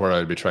rookies are where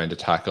I'd be trying to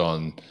tack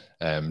on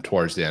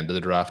towards the end of the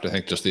draft. I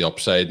think just the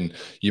upside, and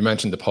you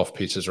mentioned the puff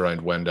pieces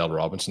around Wan'Dale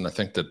Robinson. I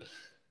think that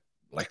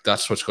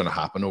that's what's going to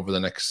happen over the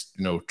next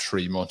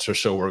 3 months or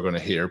so. We're going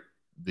to hear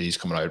these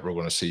coming out. We're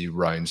going to see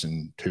rounds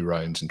and 2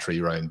 rounds and 3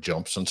 round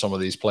jumps on some of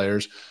these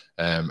players,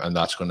 and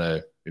that's going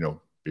to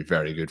be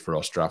very good for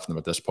us drafting them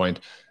at this point.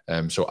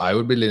 So I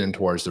would be leaning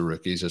towards the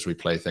rookies as we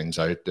play things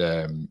out.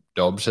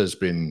 Dobbs has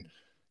been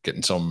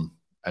getting some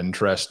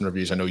interesting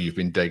reviews. I know you've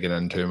been digging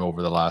into him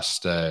over the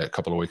last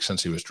couple of weeks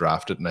since he was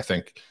drafted, and I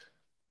think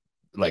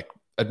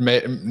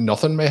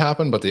nothing may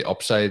happen, but the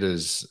upside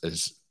is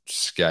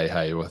sky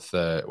high with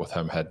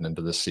him heading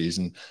into this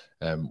season.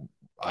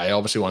 I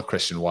obviously want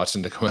Christian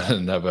Watson to come in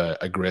and have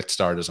a great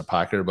start as a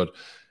Packer, but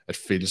it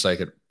feels like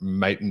it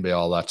mightn't be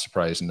all that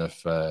surprising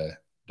if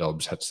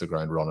Dobbs hits the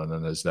ground running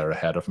and is there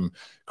ahead of him.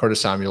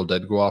 Curtis Samuel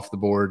did go off the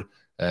board.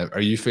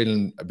 Are you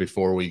feeling,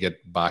 before we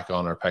get back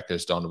on our pick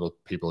as Donovan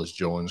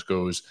Peoples-Jones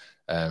goes,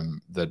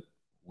 that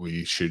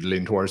we should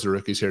lean towards the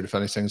rookies here to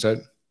finish things out?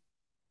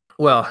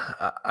 Well,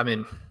 I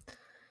mean,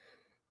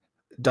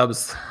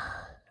 Dobbs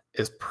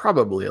is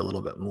probably a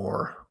little bit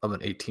more of an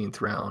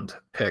 18th round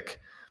pick,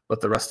 but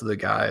the rest of the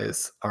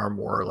guys are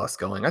more or less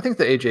going. I think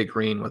the AJ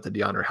Green with the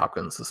DeAndre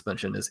Hopkins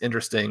suspension is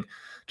interesting,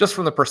 just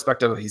from the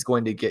perspective of he's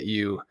going to get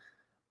you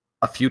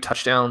a few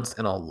touchdowns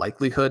in all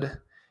likelihood.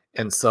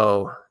 And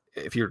so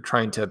if you're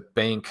trying to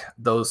bank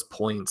those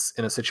points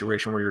in a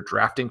situation where you're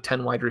drafting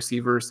 10 wide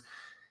receivers,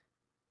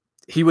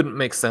 he wouldn't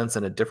make sense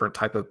in a different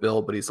type of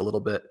build, but he's a little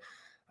bit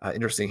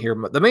interesting here.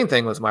 The main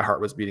thing was my heart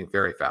was beating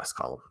very fast,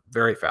 Colin,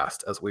 very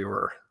fast, as we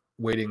were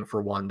waiting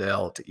for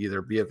Wan'Dale to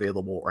either be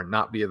available or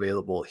not be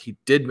available. He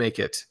did make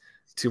it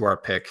to our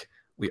pick.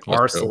 We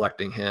are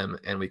selecting him,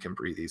 and we can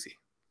breathe easy.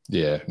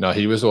 Yeah, no,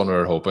 he was the one we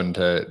were hoping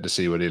to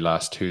see what he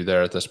last 2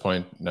 there at this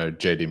point. Now,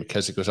 J.D.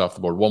 McKissick goes off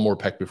the board. One more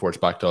pick before it's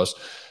back to us.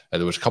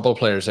 There was a couple of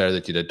players there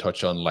that you did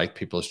touch on, like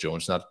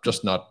Peoples-Jones.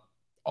 Not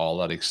all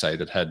that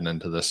excited heading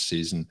into this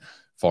season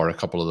for a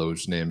couple of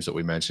those names that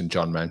we mentioned.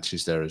 John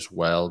Menchie's there as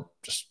well.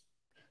 Just,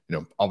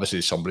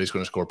 obviously somebody's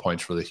going to score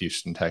points for the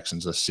Houston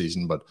Texans this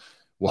season, but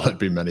will it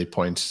be many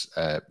points?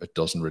 It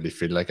doesn't really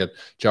feel like it.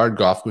 Jared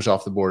Goff goes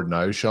off the board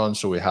now, Sean,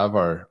 so we have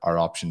our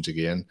options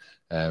again.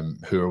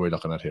 Who are we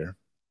looking at here?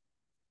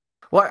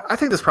 Well, I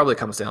think this probably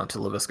comes down to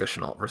Laviska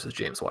Shenault versus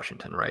James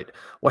Washington, right?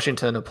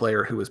 Washington, a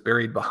player who was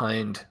buried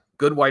behind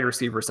good wide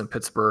receivers in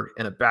Pittsburgh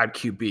and a bad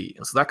QB.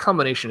 And so that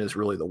combination is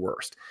really the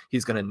worst.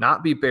 He's going to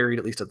not be buried,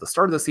 at least at the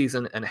start of the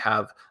season, and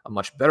have a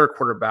much better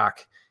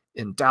quarterback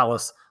in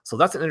Dallas. So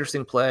that's an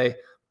interesting play.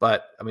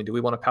 But, I mean, do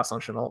we want to pass on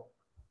Shenault?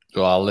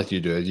 Well, I'll let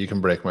you do it. You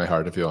can break my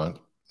heart if you want.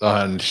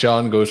 And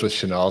Sean goes with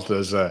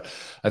Shenault.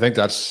 I think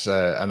that's,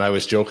 and I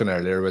was joking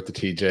earlier with the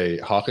TJ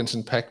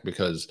Hawkinson pick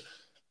because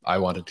I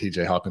wanted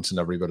TJ Hawkinson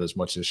every bit as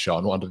much as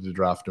Sean wanted to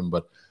draft him.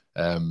 But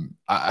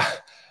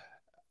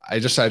I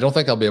don't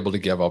think I'll be able to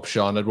give up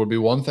Sean. It would be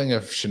one thing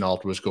if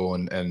Chenault was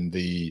going in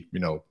the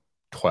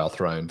 12th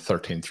round,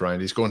 13th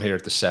round. He's going here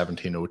at the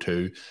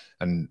 1702,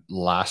 and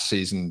last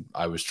season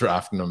I was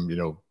drafting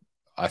him.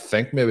 I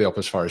think maybe up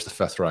as far as the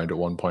 5th round at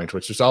one point,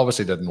 which just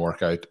obviously didn't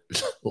work out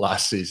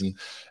last season.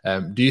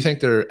 Do you think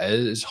there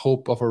is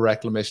hope of a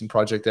reclamation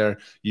project there?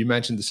 You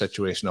mentioned the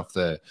situation of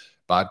the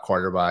bad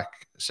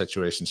quarterback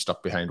situation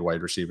stuck behind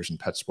wide receivers in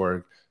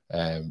Pittsburgh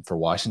for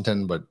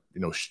Washington, but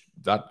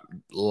that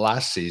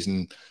last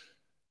season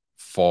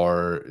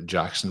for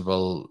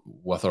Jacksonville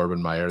with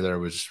Urban Meyer there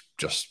was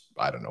just,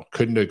 I don't know,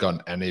 couldn't have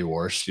gone any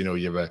worse. You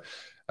have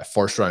a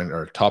first round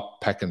or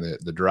top pick in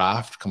the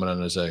draft coming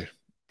in as a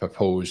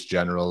proposed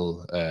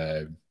generational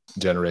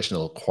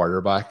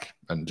quarterback,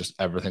 and just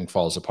everything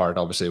falls apart.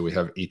 Obviously we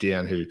have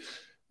Etienne, who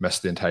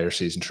missed the entire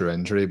season through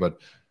injury, but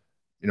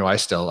I'm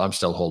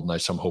still holding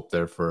out some hope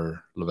there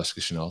for Laviska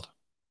Shenault.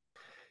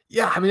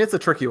 Yeah, I mean, it's a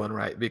tricky one,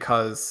 right?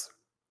 Because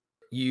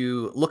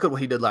you look at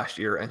what he did last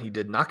year, and he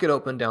did not get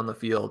open down the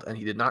field, and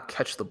he did not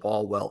catch the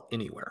ball well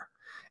anywhere.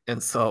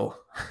 And so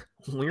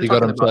when you're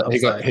talking about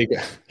upside,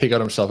 he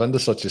got himself into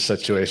such a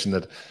situation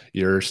that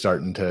you're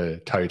starting to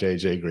tout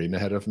AJ Green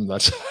ahead of him.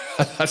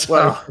 That's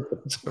well,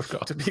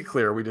 to be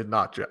clear, we did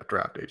not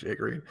draft AJ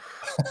Green,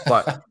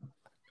 but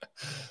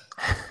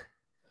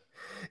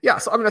yeah.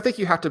 So I mean, I think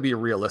you have to be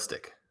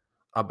realistic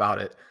about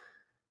it.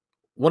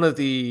 One of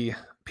the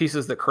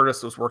pieces that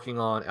Curtis was working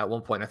on at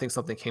one point, I think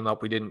something came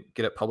up, we didn't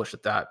get it published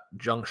at that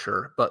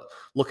juncture, but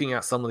looking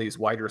at some of these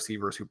wide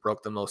receivers who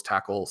broke the most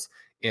tackles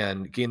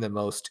and gained the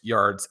most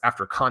yards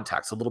after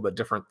contact, so a little bit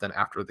different than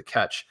after the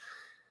catch,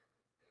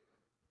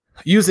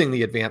 using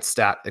the advanced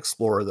stat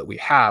explorer that we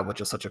have,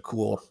 which is such a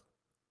cool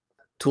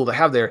tool to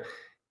have there,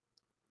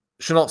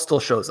 Shenault still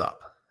shows up.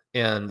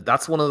 And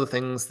that's one of the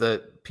things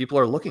that people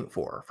are looking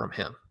for from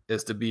him,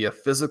 is to be a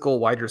physical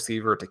wide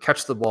receiver, to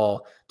catch the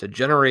ball, to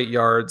generate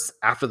yards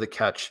after the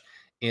catch,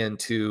 and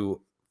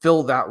to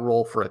fill that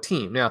role for a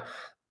team. Now,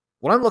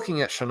 when I'm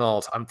looking at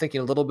Shenault, I'm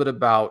thinking a little bit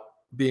about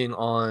being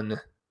on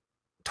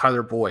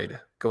Tyler Boyd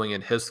going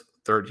in his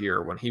 3rd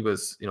year when he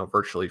was,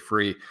 virtually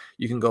free.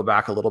 You can go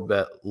back a little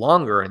bit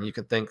longer and you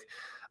can think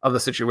of the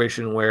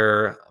situation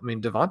where,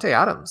 Devontae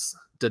Adams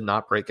did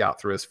not break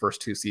out through his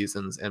first 2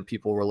 seasons, and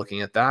people were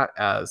looking at that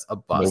as a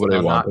bust.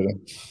 Nobody wanted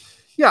him.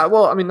 Yeah,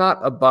 well, not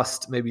a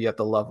bust maybe at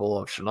the level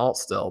of Shenault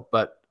still,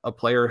 but a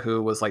player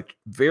who was like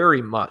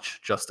very much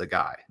just a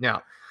guy.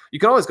 Now, you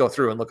can always go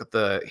through and look at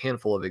the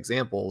handful of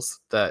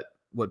examples that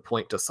would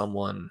point to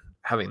someone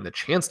having the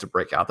chance to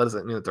break out. That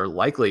doesn't mean that they're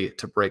likely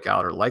to break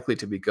out or likely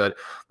to be good.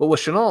 But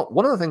with Shenault,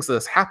 one of the things that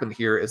has happened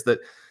here is that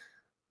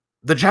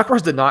the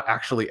Jaguars did not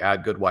actually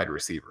add good wide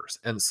receivers.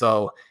 And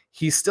so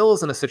he still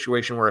is in a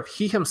situation where if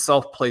he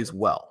himself plays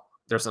well,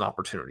 there's an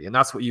opportunity, and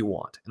that's what you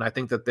want. And I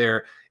think that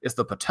there is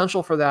the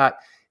potential for that.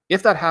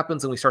 If that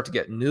happens and we start to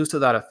get news to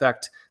that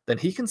effect, then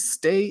he can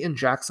stay in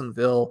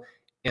Jacksonville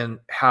and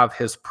have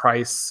his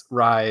price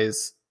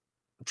rise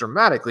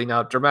dramatically.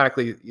 Now,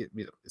 dramatically,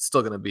 it's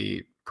still going to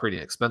be pretty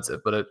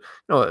expensive, but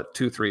a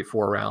 2, 3,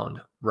 4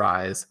 round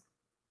rise,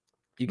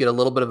 you get a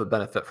little bit of a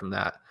benefit from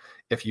that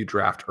if you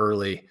draft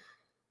early.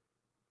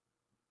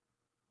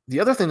 The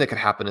other thing that could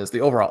happen is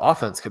the overall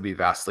offense could be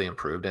vastly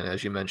improved. And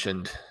as you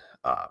mentioned,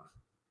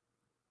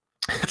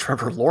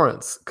 Trevor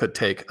Lawrence could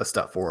take a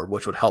step forward,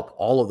 which would help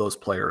all of those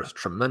players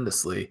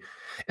tremendously.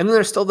 And then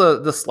there's still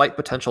the slight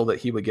potential that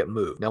he would get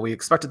moved. Now, we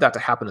expected that to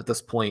happen at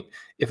this point.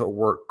 If it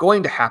were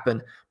going to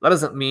happen, that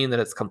doesn't mean that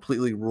it's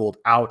completely ruled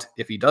out.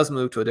 If he does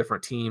move to a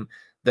different team,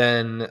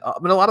 then a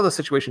lot of the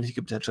situations he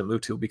could potentially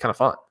move to would be kind of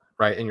fun,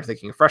 right? And you're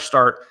thinking a fresh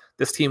start.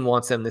 This team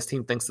wants him. This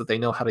team thinks that they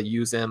know how to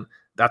use him.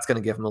 That's going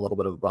to give him a little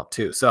bit of a bump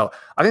too. So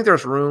I think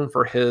there's room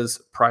for his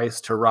price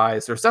to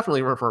rise. There's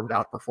definitely room for him to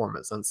outperform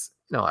it, since,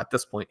 at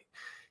this point,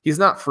 he's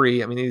not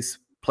free. These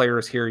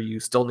players here, you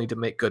still need to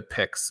make good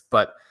picks,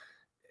 but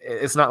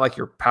it's not like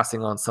you're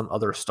passing on some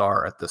other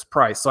star at this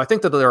price. So I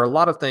think that there are a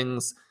lot of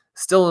things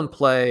still in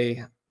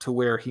play to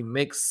where he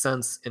makes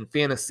sense in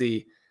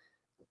fantasy.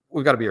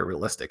 We've got to be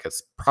realistic.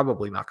 It's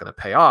probably not going to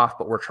pay off,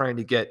 but we're trying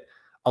to get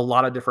a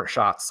lot of different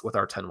shots with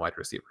our 10 wide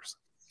receivers.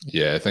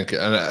 Yeah, I think,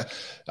 and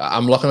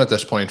I'm looking at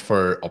this point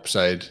for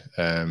upside,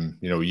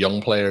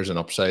 young players and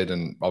upside,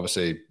 and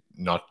obviously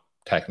not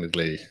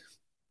technically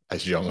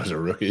as young as a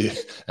rookie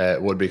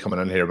would be coming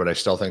in here, but I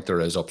still think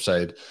there is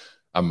upside.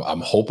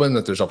 I'm hoping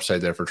that there's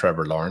upside there for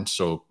Trevor Lawrence.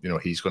 So,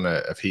 he's going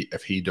to,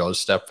 if he does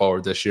step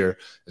forward this year,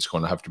 it's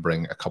going to have to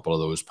bring a couple of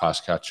those pass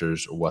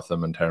catchers with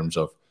him in terms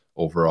of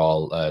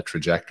overall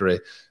trajectory.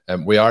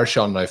 We are,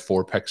 Sean, now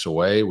 4 picks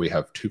away. We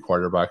have 2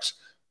 quarterbacks,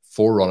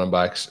 4 running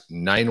backs,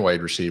 9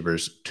 wide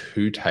receivers,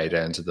 2 tight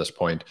ends at this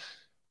point.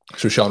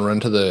 So, Sean, we're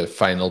into the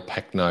final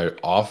pick now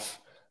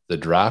off the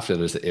draft. It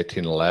is the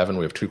 18-11.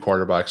 We have 2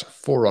 quarterbacks,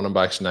 4 running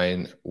backs,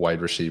 9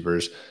 wide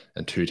receivers,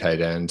 and 2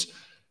 tight ends.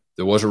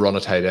 There was a run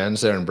of tight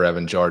ends there in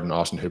Brevin Jordan,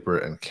 Austin Hooper,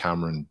 and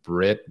Cameron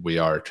Brate. We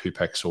are 2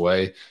 picks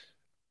away.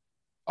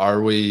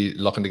 Are we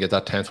looking to get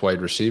that 10th wide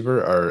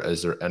receiver, or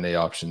is there any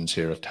options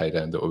here at tight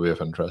end that would be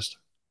of interest?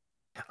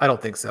 I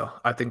don't think so.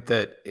 I think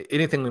that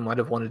anything we might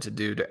have wanted to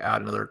do to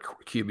add another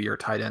QB or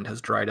tight end has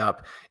dried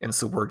up. And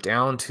so we're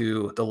down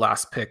to the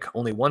last pick,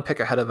 only one pick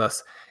ahead of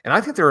us. And I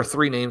think there are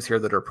 3 names here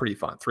that are pretty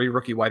fun. 3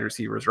 rookie wide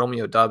receivers,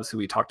 Romeo Doubs, who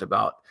we talked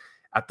about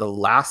at the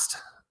last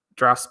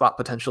draft spot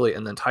potentially,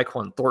 and then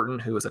Tyquan Thornton,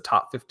 who is a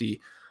top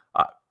 50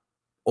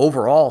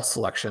 overall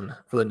selection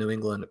for the New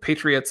England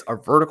Patriots, a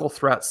vertical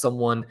threat,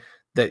 someone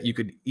that you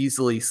could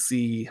easily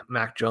see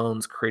Mac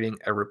Jones creating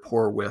a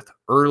rapport with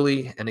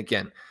early. And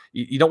again,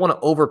 you don't want to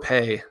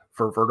overpay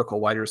for vertical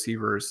wide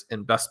receivers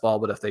in best ball,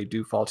 but if they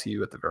do fall to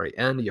you at the very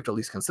end, you have to at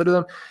least consider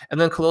them. And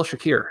then Khalil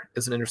Shakir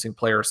is an interesting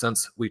player.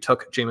 Since we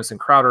took Jamison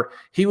Crowder,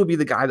 he would be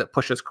the guy that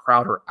pushes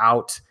Crowder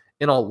out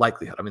in all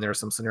likelihood. I mean, there are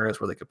some scenarios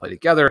where they could play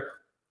together.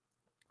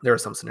 There are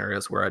some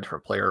scenarios where a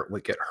different player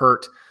would get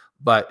hurt,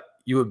 but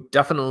you would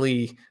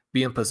definitely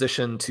be in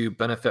position to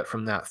benefit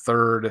from that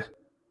third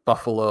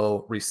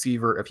Buffalo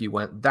receiver if you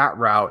went that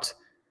route.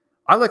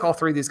 I like all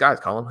 3 of these guys,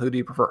 Colin. Who do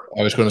you prefer?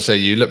 I was going to say,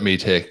 you let me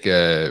take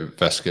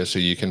Visca, so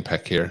you can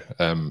pick here.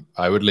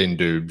 I would lean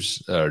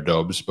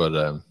Dubs,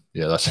 but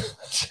yeah,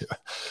 that's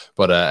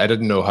but I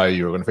didn't know how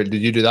you were going to pick.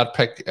 Did you do that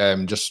pick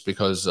just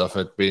because of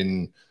it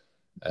being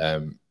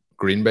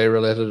Green Bay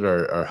related,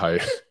 or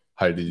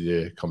how did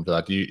you come to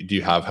that? Do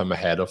you have him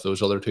ahead of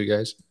those other 2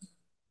 guys?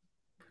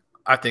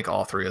 I think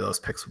all 3 of those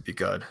picks would be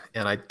good.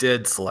 And I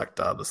did select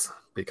Doubs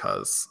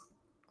because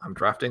I'm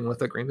drafting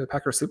with a Green Bay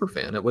Packers super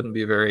fan. It wouldn't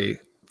be very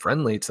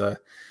friendly to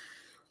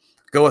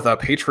go with a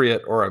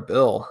Patriot or a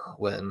Bill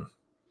when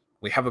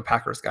we have a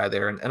Packers guy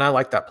there. And I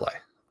like that play.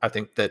 I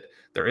think that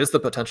there is the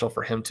potential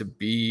for him to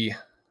be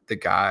the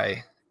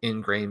guy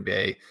in Green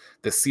Bay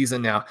this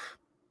season. Now,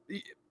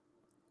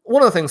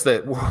 one of the things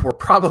that we're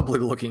probably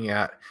looking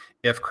at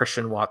if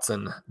Christian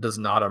Watson does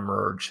not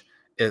emerge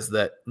is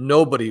that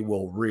nobody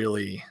will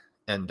really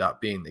end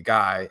up being the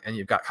guy. And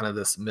you've got kind of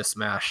this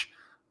mismatch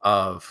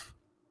of,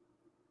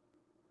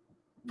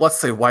 let's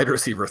say, wide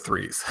receiver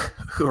 3s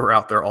who are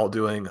out there all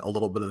doing a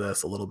little bit of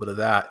this, a little bit of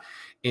that.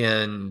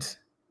 And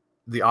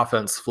the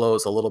offense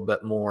flows a little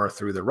bit more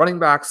through the running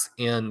backs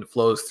and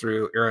flows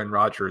through Aaron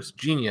Rodgers'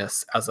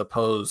 genius as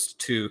opposed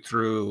to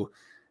through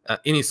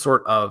any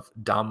sort of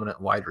dominant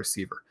wide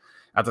receiver.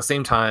 At the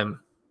same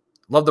time,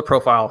 love the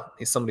profile.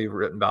 He's somebody we've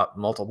written about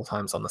multiple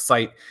times on the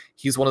site.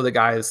 He's one of the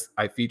guys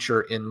I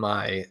feature in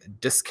my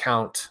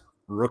discount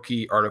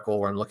rookie article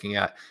where I'm looking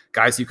at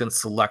guys you can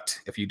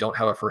select if you don't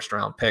have a first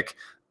round pick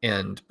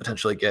and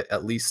potentially get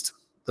at least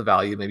the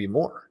value, maybe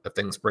more if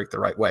things break the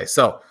right way.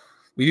 So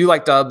we do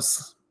like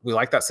Doubs. We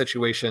like that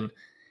situation.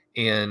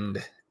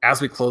 And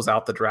as we close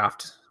out the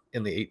draft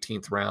in the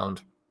 18th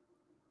round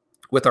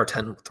with our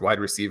 10th wide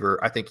receiver,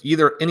 I think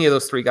either any of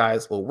those 3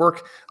 guys will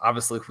work.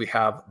 Obviously, if we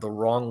have the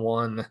wrong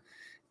one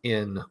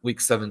in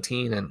week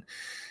 17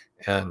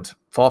 and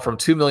fall from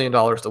 $2 million to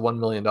 $1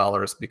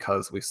 million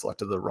because we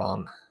selected the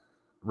wrong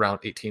round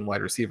 18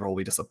 wide receiver, will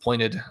be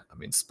disappointed. I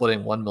mean,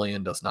 splitting 1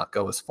 million does not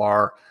go as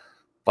far,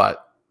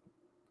 but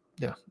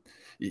yeah,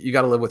 you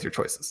got to live with your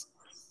choices.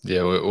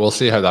 Yeah, we'll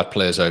see how that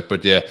plays out.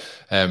 But yeah,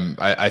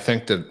 I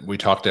think that we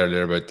talked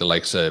earlier about the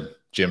likes of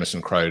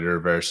Jamison Crowder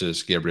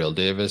versus Gabriel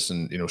Davis,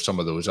 and some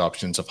of those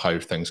options of how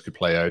things could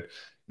play out.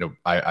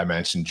 I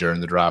mentioned during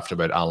the draft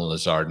about Alan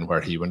Lazard and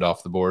where he went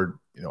off the board.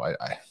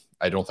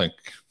 I don't think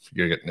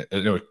you're getting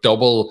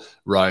double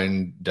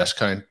round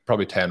discount,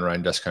 probably 10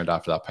 round discount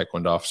after that pick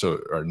went off. So,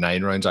 or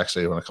 9 rounds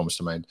actually when it comes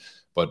to mind.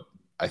 But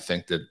I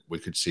think that we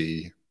could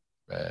see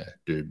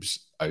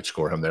Dubs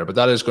outscore him there. But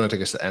that is going to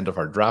take us to the end of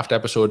our draft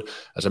episode.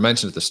 As I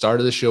mentioned at the start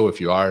of the show,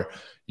 if you are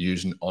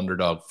using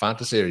Underdog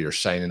Fantasy or you're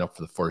signing up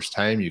for the first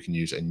time, you can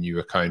use a new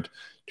account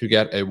to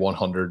get a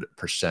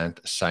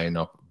 100% sign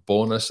up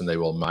bonus, and they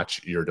will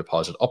match your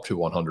deposit up to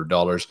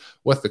 $100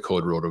 with the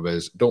code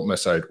RotoViz. Don't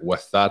miss out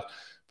with that.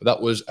 But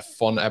that was a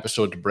fun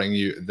episode to bring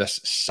you this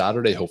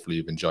Saturday. Hopefully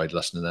you've enjoyed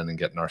listening in and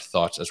getting our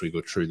thoughts as we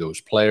go through those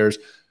players.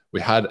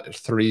 We had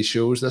 3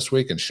 shows this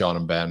week, and Sean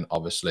and Ben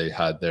obviously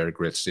had their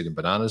Great Stealing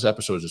Bananas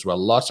episodes as well.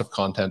 Lots of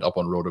content up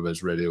on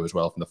RotoViz Radio as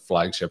well from the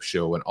flagship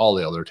show and all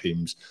the other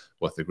teams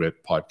with the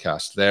great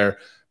podcast there.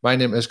 My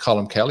name is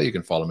Colin Kelly. You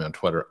can follow me on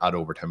Twitter at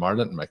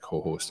OvertimeIreland, and my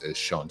co-host is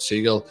Sean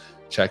Siegel.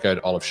 Check out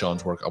all of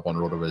Sean's work up on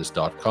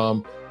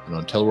RotoViz.com. And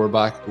until we're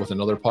back with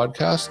another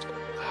podcast,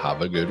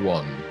 have a good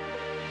one.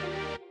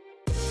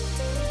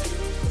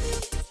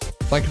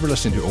 Thank you for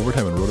listening to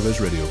Overtime on RotoViz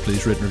Radio.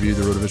 Please rate and review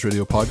the RotoViz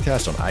Radio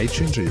podcast on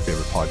iTunes or your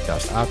favorite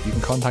podcast app. You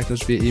can contact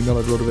us via email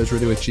at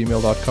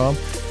rotovizradio@gmail.com.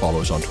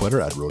 Follow us on Twitter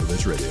at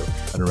RotoViz Radio.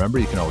 And remember,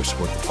 you can always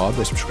support the pod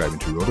by subscribing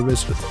to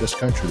RotoViz with a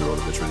discount through the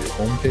RotoViz Radio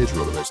homepage,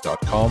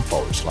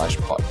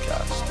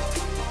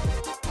 rotoviz.com/podcast.